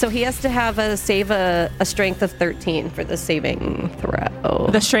quick. So he has to have a strength of 13 for the saving throw.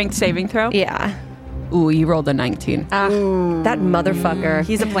 The strength saving throw? Yeah. Ooh, you rolled a 19. That motherfucker.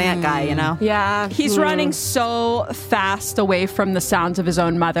 He's a plant guy, you know? Yeah. He's running so fast away from the sounds of his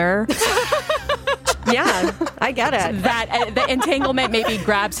own mother. Yeah. I get it. That the entanglement maybe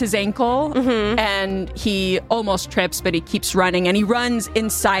grabs his ankle, and he almost trips, but he keeps running, and he runs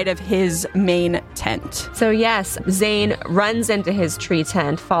inside of his main tent. So yes, Zane runs into his tree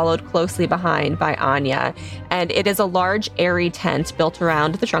tent, followed closely behind by Anya, and it is a large, airy tent built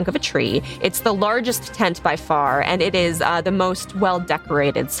around the trunk of a tree. It's the largest tent by far, and it is the most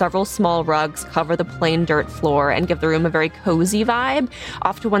well-decorated. Several small rugs cover the plain dirt floor and give the room a very cozy vibe.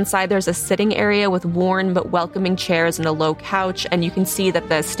 Off to one side, there's a sitting area with worn but welcoming chairs and a low couch, and you can see that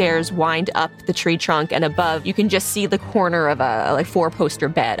the stairs wind up the tree trunk, and above, you can just see the corner of a four-poster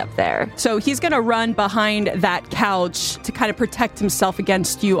bed up there. So he's going to run behind that couch to kind of protect himself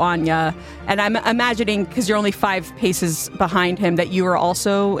against you, Anya. And I'm imagining, because you're only 5 paces behind him, that you are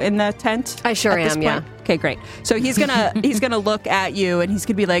also in the tent. I sure at this am, point? yeah. Okay, great. So he's gonna look at you, and he's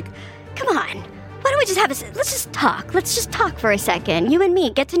gonna be like, Come on. Why don't we just let's just talk. Let's just talk for a second. You and me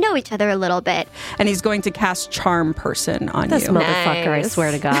get to know each other a little bit. And he's going to cast Charm Person on this you. Motherfucker, I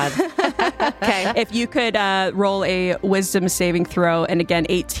swear to God. Okay. If you could roll a wisdom saving throw, and again,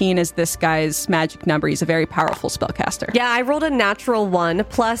 18 is this guy's magic number. He's a very powerful spellcaster. Yeah, I rolled a natural 1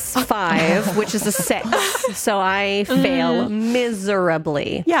 plus 5, which is a 6. So I fail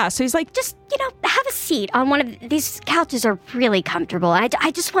miserably. Yeah, so he's like, just, have a seat on one of these couches are really comfortable. I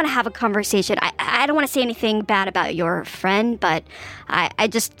just want to have a conversation. I don't want to say anything bad about your friend, but I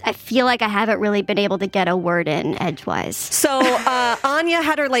feel like I haven't really been able to get a word in edgewise. So Anya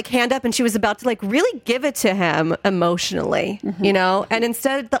had her hand up, and she was about to really give it to him emotionally, and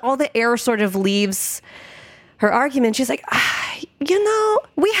instead all the air sort of leaves her argument. She's like,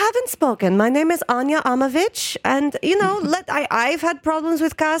 we haven't spoken. My name is Anya Amovich, and I've had problems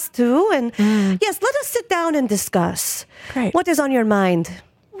with Cass too, and yes, let us sit down and discuss. Great. What is on your mind?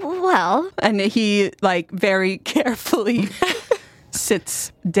 Well, and he very carefully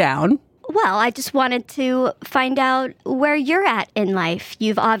sits down. Well, I just wanted to find out where you're at in life.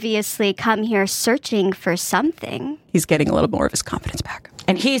 You've obviously come here searching for something. He's getting a little more of his confidence back.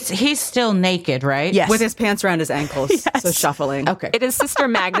 And he's still naked, right? Yes. With his pants around his ankles. Yes. So shuffling. Okay. It is Sister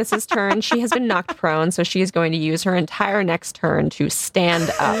Magnus's turn. She has been knocked prone, so she is going to use her entire next turn to stand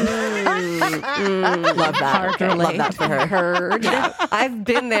up. Love that. Okay. Love that for her. Heard. I've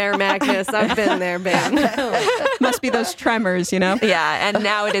been there, Magnus. I've been there, Ben. Must be those tremors, Yeah, and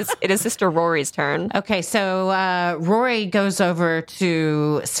now it is Sister Rory's turn. Okay, so Rory goes over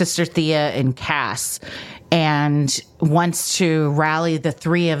to Sister Thea and Cass and wants to rally the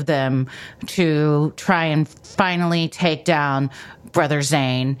 3 of them to try and finally take down Brother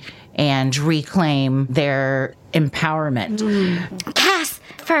Zane and reclaim their empowerment. Cass,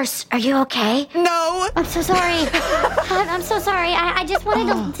 first, are you okay? No. I'm so sorry. I'm so sorry. I just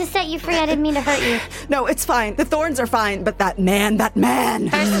wanted to set you free. I didn't mean to hurt you. No, it's fine. The thorns are fine, but that man.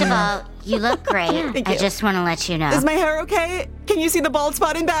 First of all, you look great. Thank I you. just want to let you know. Is my hair okay? Can you see the bald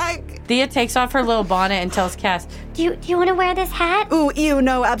spot in back? Thea takes off her little bonnet and tells Cass, Do you want to wear this hat? Ooh, ew,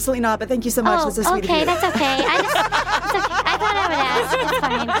 no, absolutely not. But thank you so much. That's so sweet of okay, you. that's okay. It's okay. I thought I would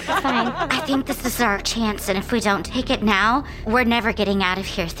ask. It's fine. I think this is our chance, and if we don't take it now, we're never getting out of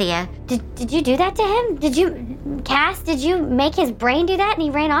here, Thea. Did you do that to him? Cass, did you make his brain do that and he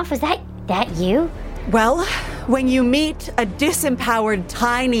ran off? Was that you? Well, when you meet a disempowered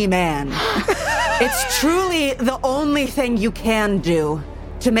tiny man, it's truly the only thing you can do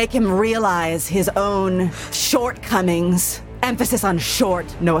to make him realize his own shortcomings. Emphasis on short.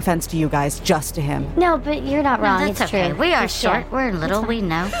 No offense to you guys, just to him. No, but you're not wrong. That's it's okay. true. We are It's short. true. We're little. We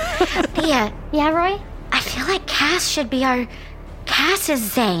know. Thea, Yeah, Roy? I feel like Cass should be our... Cass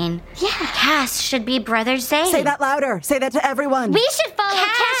is Zane. Yeah. Cass should be Brother Zane. Say that louder. Say that to everyone. We should follow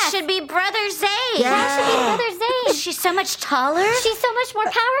Cass should be Brother Zane. Yeah. Should be Brother Zane. She's so much taller. She's so much more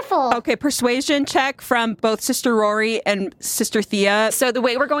powerful. Okay, persuasion check from both Sister Rory and Sister Thea. So the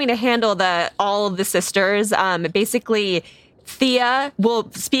way we're going to handle all of the sisters, basically, Thea will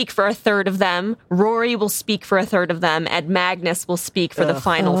speak for a third of them, Rory will speak for a third of them, and Magnus will speak for the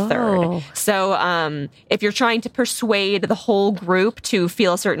final third. So if you're trying to persuade the whole group to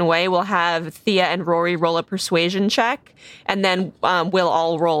feel a certain way, we'll have Thea and Rory roll a persuasion check, and then we'll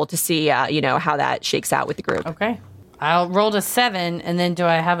all roll to see how that shakes out with the group. okay. I rolled a 7, and then do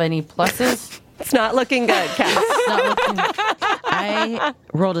I have any pluses? It's not looking good, Cass. I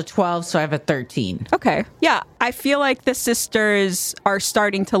rolled a 12, so I have a 13. Okay. Yeah, I feel like the sisters are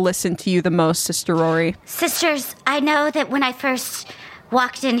starting to listen to you the most, Sister Rory. Sisters, I know that when I first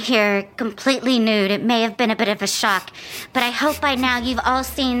walked in here completely nude, it may have been a bit of a shock, but I hope by now you've all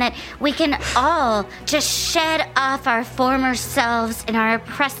seen that we can all just shed off our former selves and our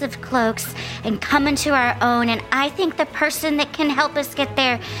oppressive cloaks and come into our own, and I think the person that can help us get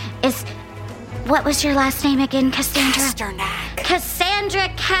there is What was your last name again, Cassandra? Casternack. Cassandra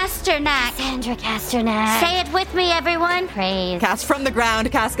Casternack. Cassandra Casternack. Say it with me, everyone. Praise. Cass from the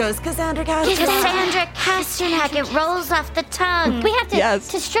ground. Cass goes, Cassandra Casternack. Cassandra Casternack. It rolls off the tongue. We have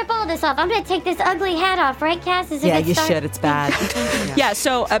to strip all this off. I'm going to take this ugly hat off, right, Cass? Is it Yeah, good you start? should. It's bad. Yeah,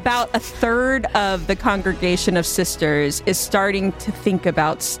 so about a third of the congregation of sisters is starting to think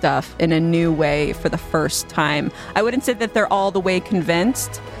about stuff in a new way for the first time. I wouldn't say that they're all the way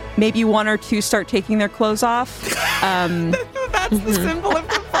convinced. Maybe one or two start taking their clothes off. That's the symbol of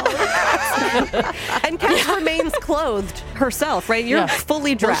And Cass remains clothed herself, right? You're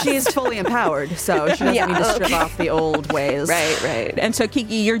fully dressed. Well, she's fully empowered, so she doesn't need to strip off the old ways. Right. And so,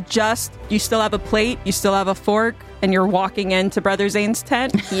 Kiki, you still have a plate, you still have a fork, and you're walking into Brother Zane's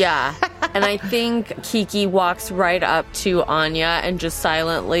tent? Yeah. And I think Kiki walks right up to Anya and just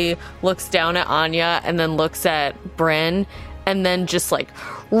silently looks down at Anya and then looks at Bryn and then just like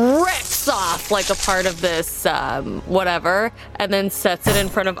rips off like a part of this whatever and then sets it in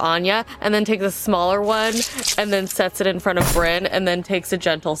front of Anya and then takes a smaller one and then sets it in front of Bryn and then takes a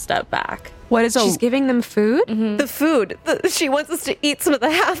gentle step back. What is She's giving them food? Mm-hmm. The food. She wants us to eat some of the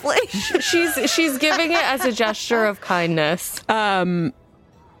halfling. She's giving it as a gesture of kindness.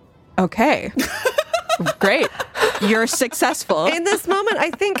 Okay. Great. You're successful. In this moment,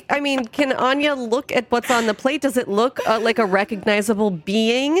 can Anya look at what's on the plate? Does it look like a recognizable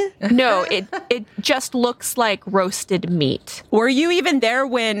being? No, it just looks like roasted meat. Were you even there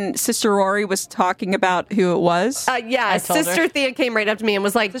when Sister Rory was talking about who it was? Yeah, Sister Thea came right up to me and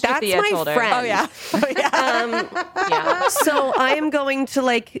was like, Sister that's Thea my told her. friend. Oh, yeah. Yeah. So I am going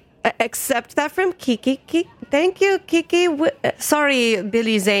to accept that from Kiki. Thank you, Kiki. Sorry,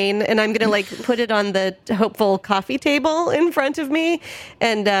 Billy Zane. And I'm going to put it on the hopeful coffee table in front of me.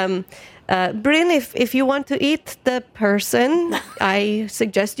 And Bryn, if you want to eat the person, I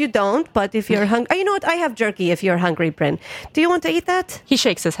suggest you don't. But if you're hungry, you know what? I have jerky if you're hungry, Bryn. Do you want to eat that? He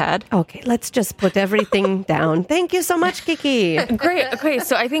shakes his head. Okay, let's just put everything down. Thank you so much, Kiki. Great. Okay,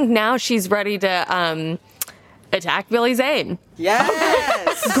 so I think now she's ready to attack Billy Zane.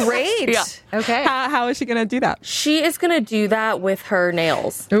 Yes. Great. Yeah. Okay. How is she going to do that? She is going to do that with her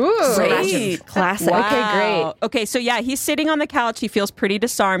nails. Ooh. Great. Classic. Wow. Okay, great. Okay, so yeah, he's sitting on the couch. He feels pretty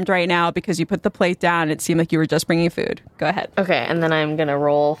disarmed right now because you put the plate down. It seemed like you were just bringing food. Go ahead. Okay, and then I'm going to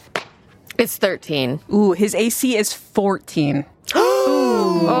roll. It's 13. Ooh, his AC is 14. So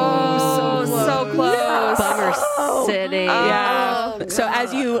close. Bummer City. Yeah. So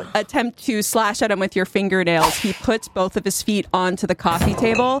as you attempt to slash at him with your fingernails, he puts both of his feet onto the coffee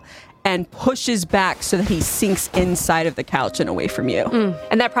table and pushes back so that he sinks inside of the couch and away from you.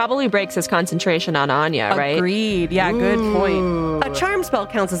 And that probably breaks his concentration on Anya, right? Agreed. Yeah, good point. A charm spell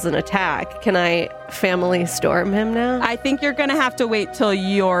counts as an attack. Can I family storm him now? I think you're going to have to wait till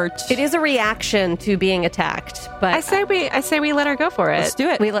your... It is a reaction to being attacked, but I say we let her go for it. Let's do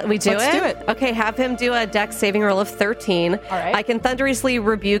it. we do Let's it? do it. Okay, have him do a dex saving roll of 13. All right. I can thunderously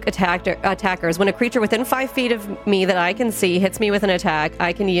rebuke attackers. When a creature within 5 feet of me that I can see hits me with an attack,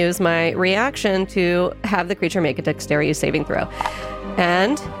 I can use my reaction to have the creature make a dexterity saving throw.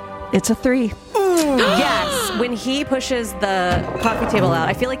 And It's a 3. yes, when he pushes the coffee table out,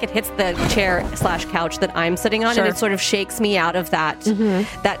 I feel like it hits the chair/couch that I'm sitting on, and it sort of shakes me out of that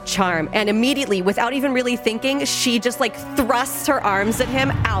charm. And immediately, without even really thinking, she just thrusts her arms at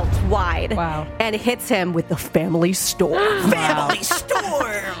him out wide. Wow. And hits him with the family storm. Family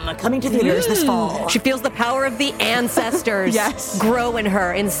Storm coming to theaters this fall. She feels the power of the ancestors grow in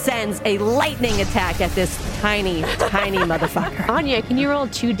her and sends a lightning attack at this tiny motherfucker. Anya, can you roll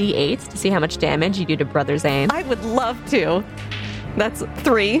 2d8s to see how much damage you do to Brother Zane? I would love to. That's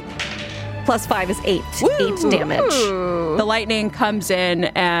 3. Plus 5 is 8. 8 damage. The lightning comes in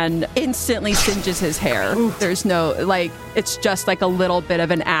and instantly singes his hair. There's no, it's just a little bit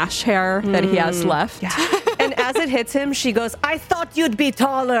of an ash hair that he has left. Yeah. And as it hits him, she goes, I thought you'd be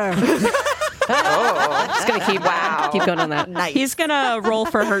taller. Just going to keep going on that. Nice. He's going to roll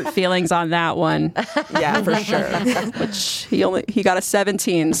for hurt feelings on that one. Yeah, for sure. Which he got a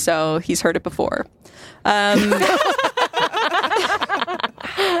 17, so he's heard it before.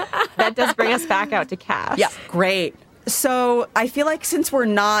 That does bring us back out to Cass. Yeah, great. So I feel like since we're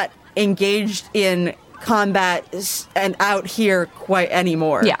not engaged in combat and out here quite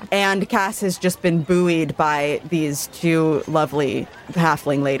anymore, and Cass has just been buoyed by these two lovely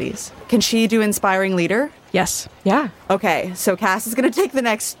halfling ladies, can she do Inspiring Leader? Yes. Yeah. Okay, so Cass is going to take the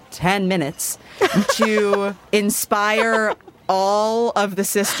next 10 minutes to inspire all of the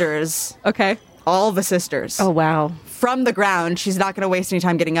sisters. Okay. All the sisters. Oh, wow. From the ground. She's not going to waste any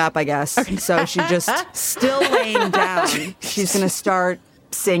time getting up, I guess. Okay. So she just, still laying down, she's going to start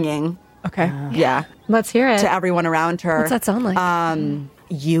singing. Okay. Yeah. Let's hear it. To everyone around her. What's that sound like?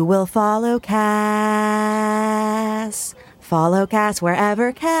 You will follow Cass. Follow Cass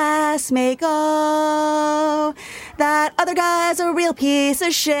wherever Cass may go. That other guy's a real piece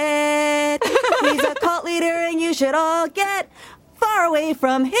of shit. He's a cult leader and you should all get far away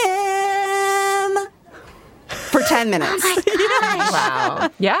from him. For 10 minutes. Oh my gosh. Wow.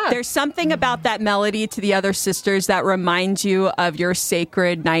 Yeah. There's something about that melody to the other sisters that reminds you of your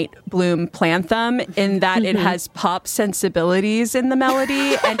sacred Night Bloom Plantham in that it has pop sensibilities in the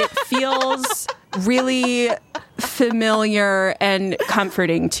melody and it feels really familiar and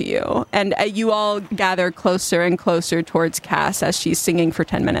comforting to you. And you all gather closer and closer towards Cass as she's singing for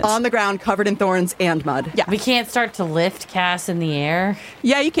 10 minutes. On the ground, covered in thorns and mud. Yeah. We can't start to lift Cass in the air.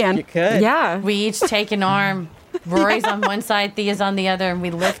 Yeah, you can. You could. Yeah. We each take an arm. Rory's on one side, Thea's on the other, and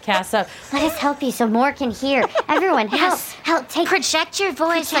we lift Cass up. Let us help you so more can hear. Everyone, help. Help. Project your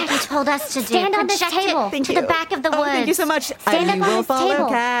voice like you told us to do. Stand on this Project table. it to the back of the woods. Thank you so much. Stand up You on will this follow table.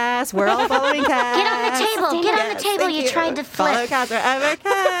 Cass. We're all following Cass. Get on the table. Get on the table. Thank You tried to Follow flip. Cass wherever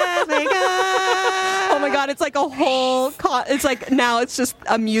Cass may go. Oh my God, it's like a whole, it's like now it's just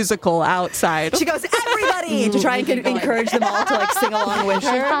a musical outside. She goes, everybody, to try and encourage them all to like sing along with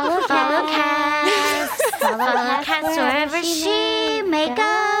her. Follow Cass. Follow Cass wherever she may go.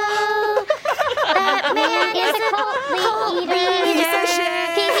 That man is a cult leader. He's a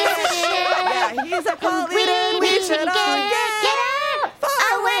shit. Yeah, he's a cult leader. We should all get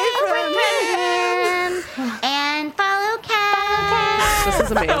away from him and follow Cass. This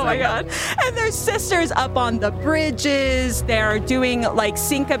is amazing. Oh my God. And there's sisters up on the bridges. They're doing like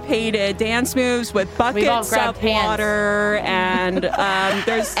syncopated dance moves with We've all buckets grabbed of hands. water. And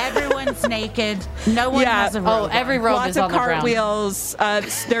there's Everyone's naked. No one has a robe. Oh, every robe lots is of on the ground. cartwheels.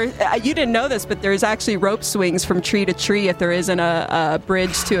 You didn't know this, but there's actually rope swings from tree to tree if there isn't a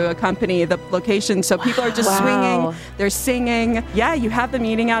bridge to accompany the location. So people are just swinging. They're singing. Yeah, you have them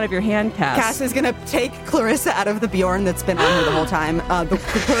eating out of your hand, Cass. Cass is going to take Clarissa out of the Bjorn that's been on her the whole time, the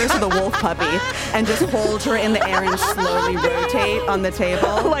Clarissa the wolf puppy, and just hold her in the air and slowly rotate on the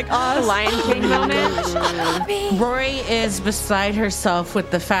table. Like us. Lion King moment. Rory is beside herself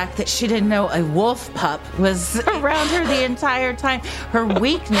with the fact that she didn't know a wolf pup was around her the entire time. Her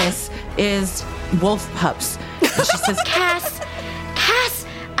weakness is wolf pups. And she says, Cass,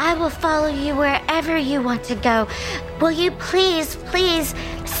 I will follow you wherever you want to go. Will you please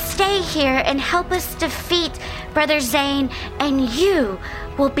stay here and help us defeat Brother Zane, and you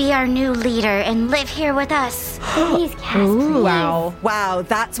will be our new leader and live here with us. Please, Cass, please. Wow,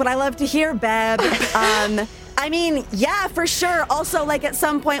 that's what I love to hear, Beb. I mean, yeah, for sure. Also, like at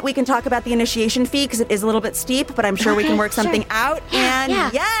some point we can talk about the initiation fee because it is a little bit steep, but I'm sure we can work something out. And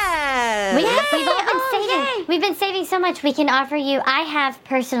yes, We've all been saving. We've been saving so much. We can offer you. I have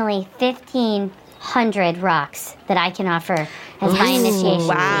personally 1,500 rocks that I can offer as my initiation.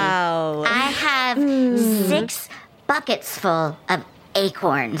 Wow. I have 6 buckets full of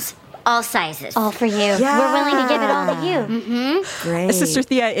acorns, all sizes. All for you. Yeah. We're willing to give it all to you. Mm-hmm. Great. Sister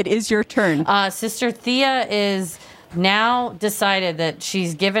Thea, it is your turn. Sister Thea is now decided that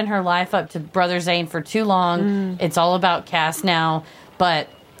she's given her life up to Brother Zane for too long. It's all about Cass now. But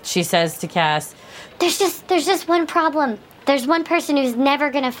she says to Cass, There's just one problem. There's one person who's never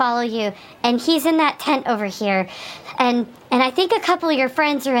going to follow you, and he's in that tent over here. And I think a couple of your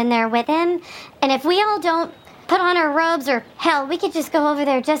friends are in there with him. And if we all don't put on our robes, or hell, we could just go over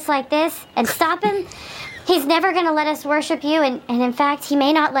there just like this and stop him. He's never going to let us worship you, and in fact, he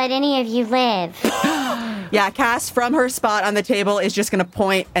may not let any of you live. Yeah, Cass from her spot on the table is just going to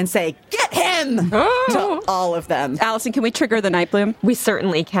point and say, "Get him!" to all of them. Allison, can we trigger the Night Bloom? We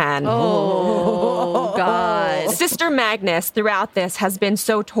certainly can. Oh, God. Sister Magnus throughout this has been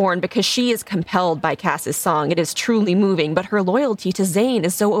so torn because she is compelled by Cass's song. It is truly moving, but her loyalty to Zane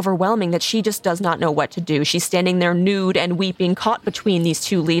is so overwhelming that she just does not know what to do. She's standing there nude and weeping, caught between these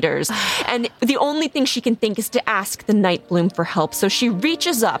two leaders. And the only thing she can think is to ask the Night Bloom for help. So she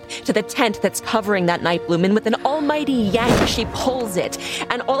reaches up to the tent that's covering that Night Bloom, and with an almighty yank, she pulls it,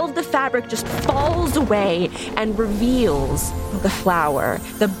 and all of the fabric just falls away and reveals the flower,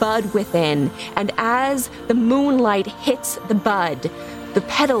 the bud within. And as the moonlight hits the bud, the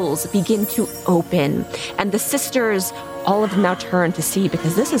petals begin to open, and the sisters All of them now turn to see,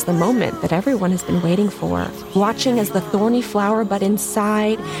 because this is the moment that everyone has been waiting for. Watching as the thorny flower bud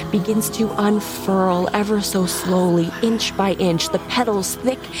inside begins to unfurl ever so slowly, inch by inch, the petals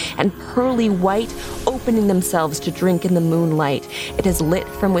thick and pearly white, opening themselves to drink in the moonlight. It is lit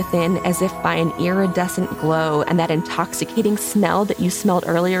from within as if by an iridescent glow, and that intoxicating smell that you smelled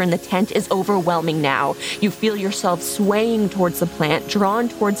earlier in the tent is overwhelming now. You feel yourself swaying towards the plant, drawn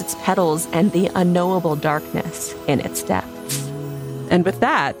towards its petals and the unknowable darkness in its depths. And with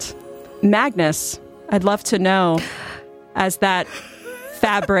that, Magnus, I'd love to know, as that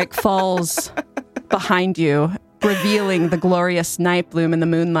fabric falls behind you, revealing the glorious night bloom in the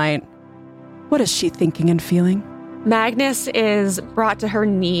moonlight, what is she thinking and feeling? Magnus is brought to her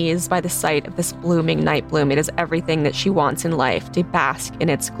knees by the sight of this blooming night bloom. It is everything that she wants in life, to bask in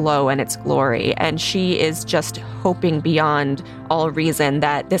its glow and its glory. And she is just hoping beyond all reason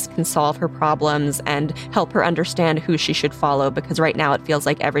that this can solve her problems and help her understand who she should follow, because right now it feels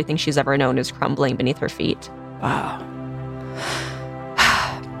like everything she's ever known is crumbling beneath her feet. Wow.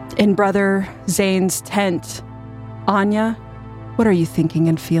 In Brother Zane's tent, Anya, what are you thinking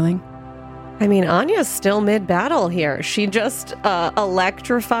and feeling? I mean, Anya's still mid-battle here. She just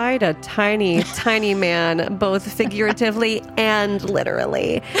electrified a tiny, tiny man, both figuratively and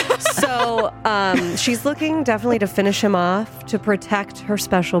literally. So she's looking definitely to finish him off, to protect her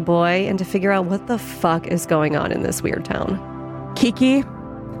special boy, and to figure out what the fuck is going on in this weird town. Kiki,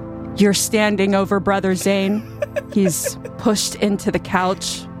 you're standing over Brother Zane. He's pushed into the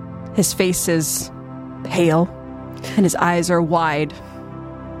couch. His face is pale, and his eyes are wide,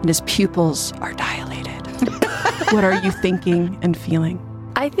 and his pupils are dilated. What are you thinking and feeling?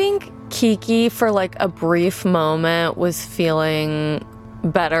 I think Kiki, for like a brief moment, was feeling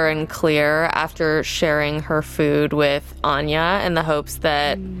better and clear after sharing her food with Anya in the hopes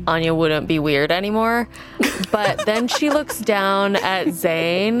that Anya wouldn't be weird anymore. But then she looks down at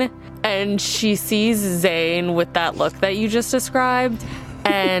Zane, and she sees Zane with that look that you just described.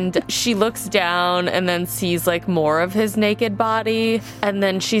 And she looks down and then sees like more of his naked body, and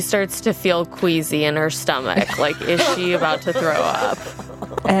then she starts to feel queasy in her stomach. Like, is she about to throw up?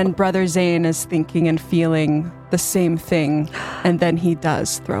 And Brother Zane is thinking and feeling the same thing, and then he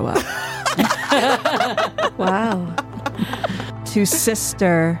does throw up. Wow. To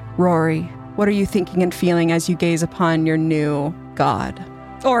Sister Rory, what are you thinking and feeling as you gaze upon your new god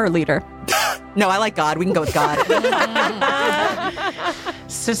or leader? No, I like God. We can go with God.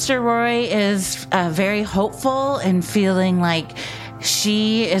 Sister Rory is very hopeful and feeling like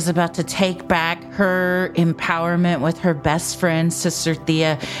she is about to take back her empowerment with her best friend, Sister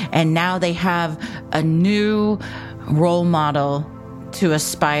Thea. And now they have a new role model to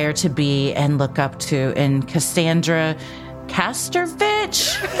aspire to be and look up to in Cassandra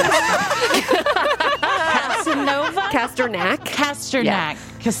Castervich? Casanova? Casternak? Casternak. Yeah.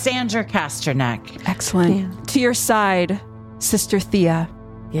 Cassandra Casternak. Excellent. Yeah. To your side, Sister Thea.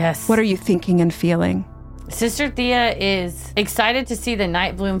 Yes. What are you thinking and feeling? Sister Thea is excited to see the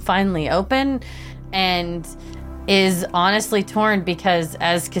night bloom finally open, and is honestly torn because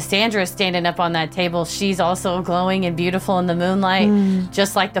as Cassandra is standing up on that table, she's also glowing and beautiful in the moonlight,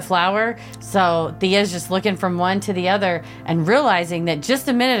 just like the flower. So Thea's just looking from one to the other and realizing that just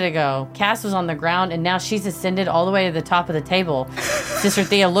a minute ago, Cass was on the ground and now she's ascended all the way to the top of the table. Sister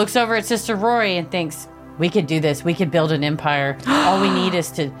Thea looks over at Sister Rory and thinks, we could do this. We could build an empire. All we need is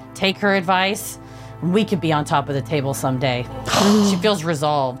to take her advice. We could be on top of the table someday. She feels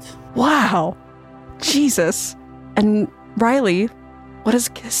resolved. Wow. Jesus. And Riley, what is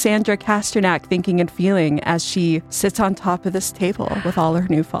Cassandra Casternak thinking and feeling as she sits on top of this table with all her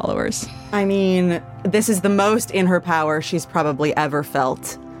new followers? I mean, this is the most in her power she's probably ever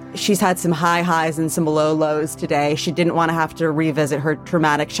felt. She's had some high highs and some low lows today. She didn't want to have to revisit her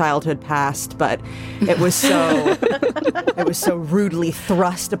traumatic childhood past, but it was so rudely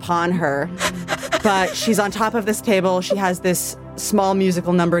thrust upon her. But she's on top of this table. She has this small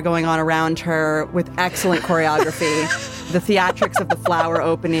musical number going on around her with excellent choreography. The theatrics of the flower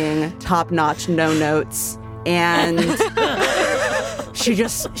opening, top-notch, no notes. And she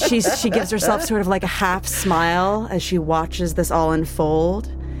gives herself sort of like a half smile as she watches this all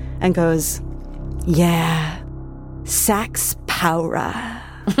unfold and goes, yeah, Sax Paura.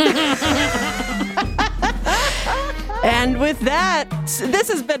 And with that, this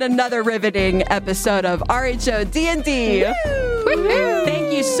has been another riveting episode of RHO D&D.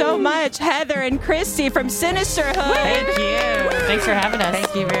 Thank you so much, Heather and Christy from Sinisterhood. Thank you. Thanks for having us.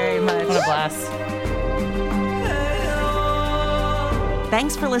 Thank you very much. What a blast.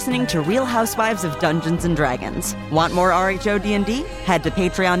 Thanks for listening to Real Housewives of Dungeons & Dragons. Want more RHO D&D? Head to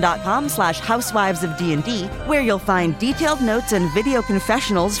patreon.com/Housewives of D&D, where you'll find detailed notes and video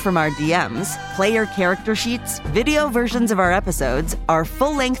confessionals from our DMs, player character sheets, video versions of our episodes, our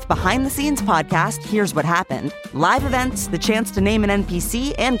full-length behind-the-scenes podcast, Here's What Happened, live events, the chance to name an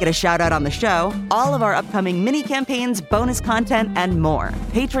NPC and get a shout-out on the show, all of our upcoming mini-campaigns, bonus content, and more.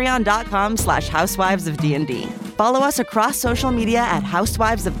 Patreon.com/Housewives of D&D. Follow us across social media at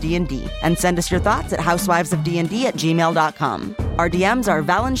Housewives of D&D and send us your thoughts at housewivesofdnd@gmail.com. Our DMs are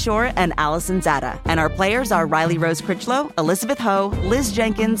Valen Shore and Allison Zada, and our players are Riley Rose Critchlow, Elizabeth Ho, Liz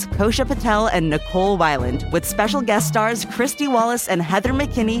Jenkins, Kosha Patel, and Nicole Weiland, with special guest stars Christy Wallace and Heather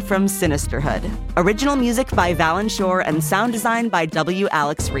McKinney from Sinisterhood. Original music by Valen Shore and sound design by W.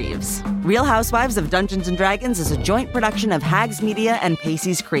 Alex Reeves. Real Housewives of Dungeons & Dragons is a joint production of Hags Media and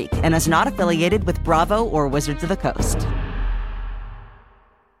Pacey's Creek and is not affiliated with Bravo or Wizards of the Coast.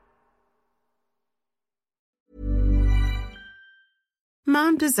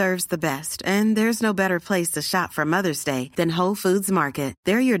 Mom deserves the best, and there's no better place to shop for Mother's Day than Whole Foods Market.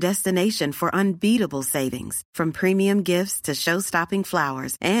 They're your destination for unbeatable savings, from premium gifts to show-stopping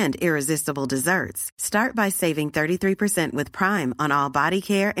flowers and irresistible desserts. Start by saving 33% with Prime on all body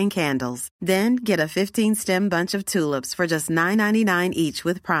care and candles. Then get a 15-stem bunch of tulips for just $9.99 each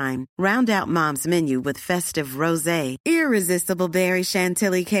with Prime. Round out Mom's menu with festive rosé, irresistible berry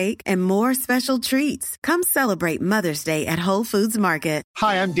chantilly cake, and more special treats. Come celebrate Mother's Day at Whole Foods Market.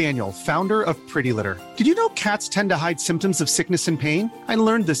 Hi, I'm Daniel, founder of Pretty Litter. Did you know cats tend to hide symptoms of sickness and pain? I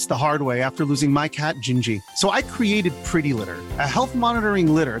learned this the hard way after losing my cat, Gingy. So I created Pretty Litter, a health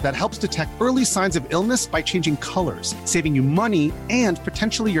monitoring litter that helps detect early signs of illness by changing colors, saving you money and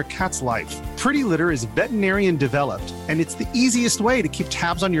potentially your cat's life. Pretty Litter is veterinarian developed, and it's the easiest way to keep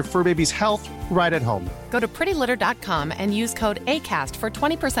tabs on your fur baby's health right at home. Go to prettylitter.com and use code ACAST for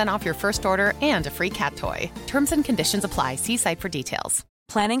 20% off your first order and a free cat toy. Terms and conditions apply. See site for details.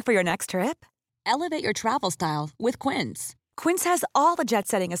 Planning for your next trip? Elevate your travel style with Quince. Quince has all the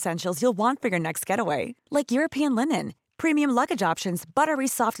jet-setting essentials you'll want for your next getaway, like European linen, premium luggage options, buttery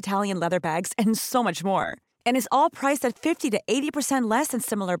soft Italian leather bags, and so much more. And is all priced at 50 to 80% less than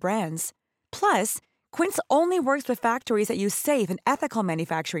similar brands. Plus, Quince only works with factories that use safe and ethical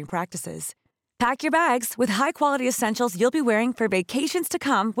manufacturing practices. Pack your bags with high-quality essentials you'll be wearing for vacations to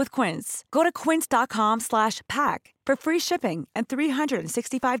come with Quince. Go to quince.com/pack for free shipping and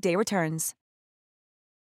 365-day returns.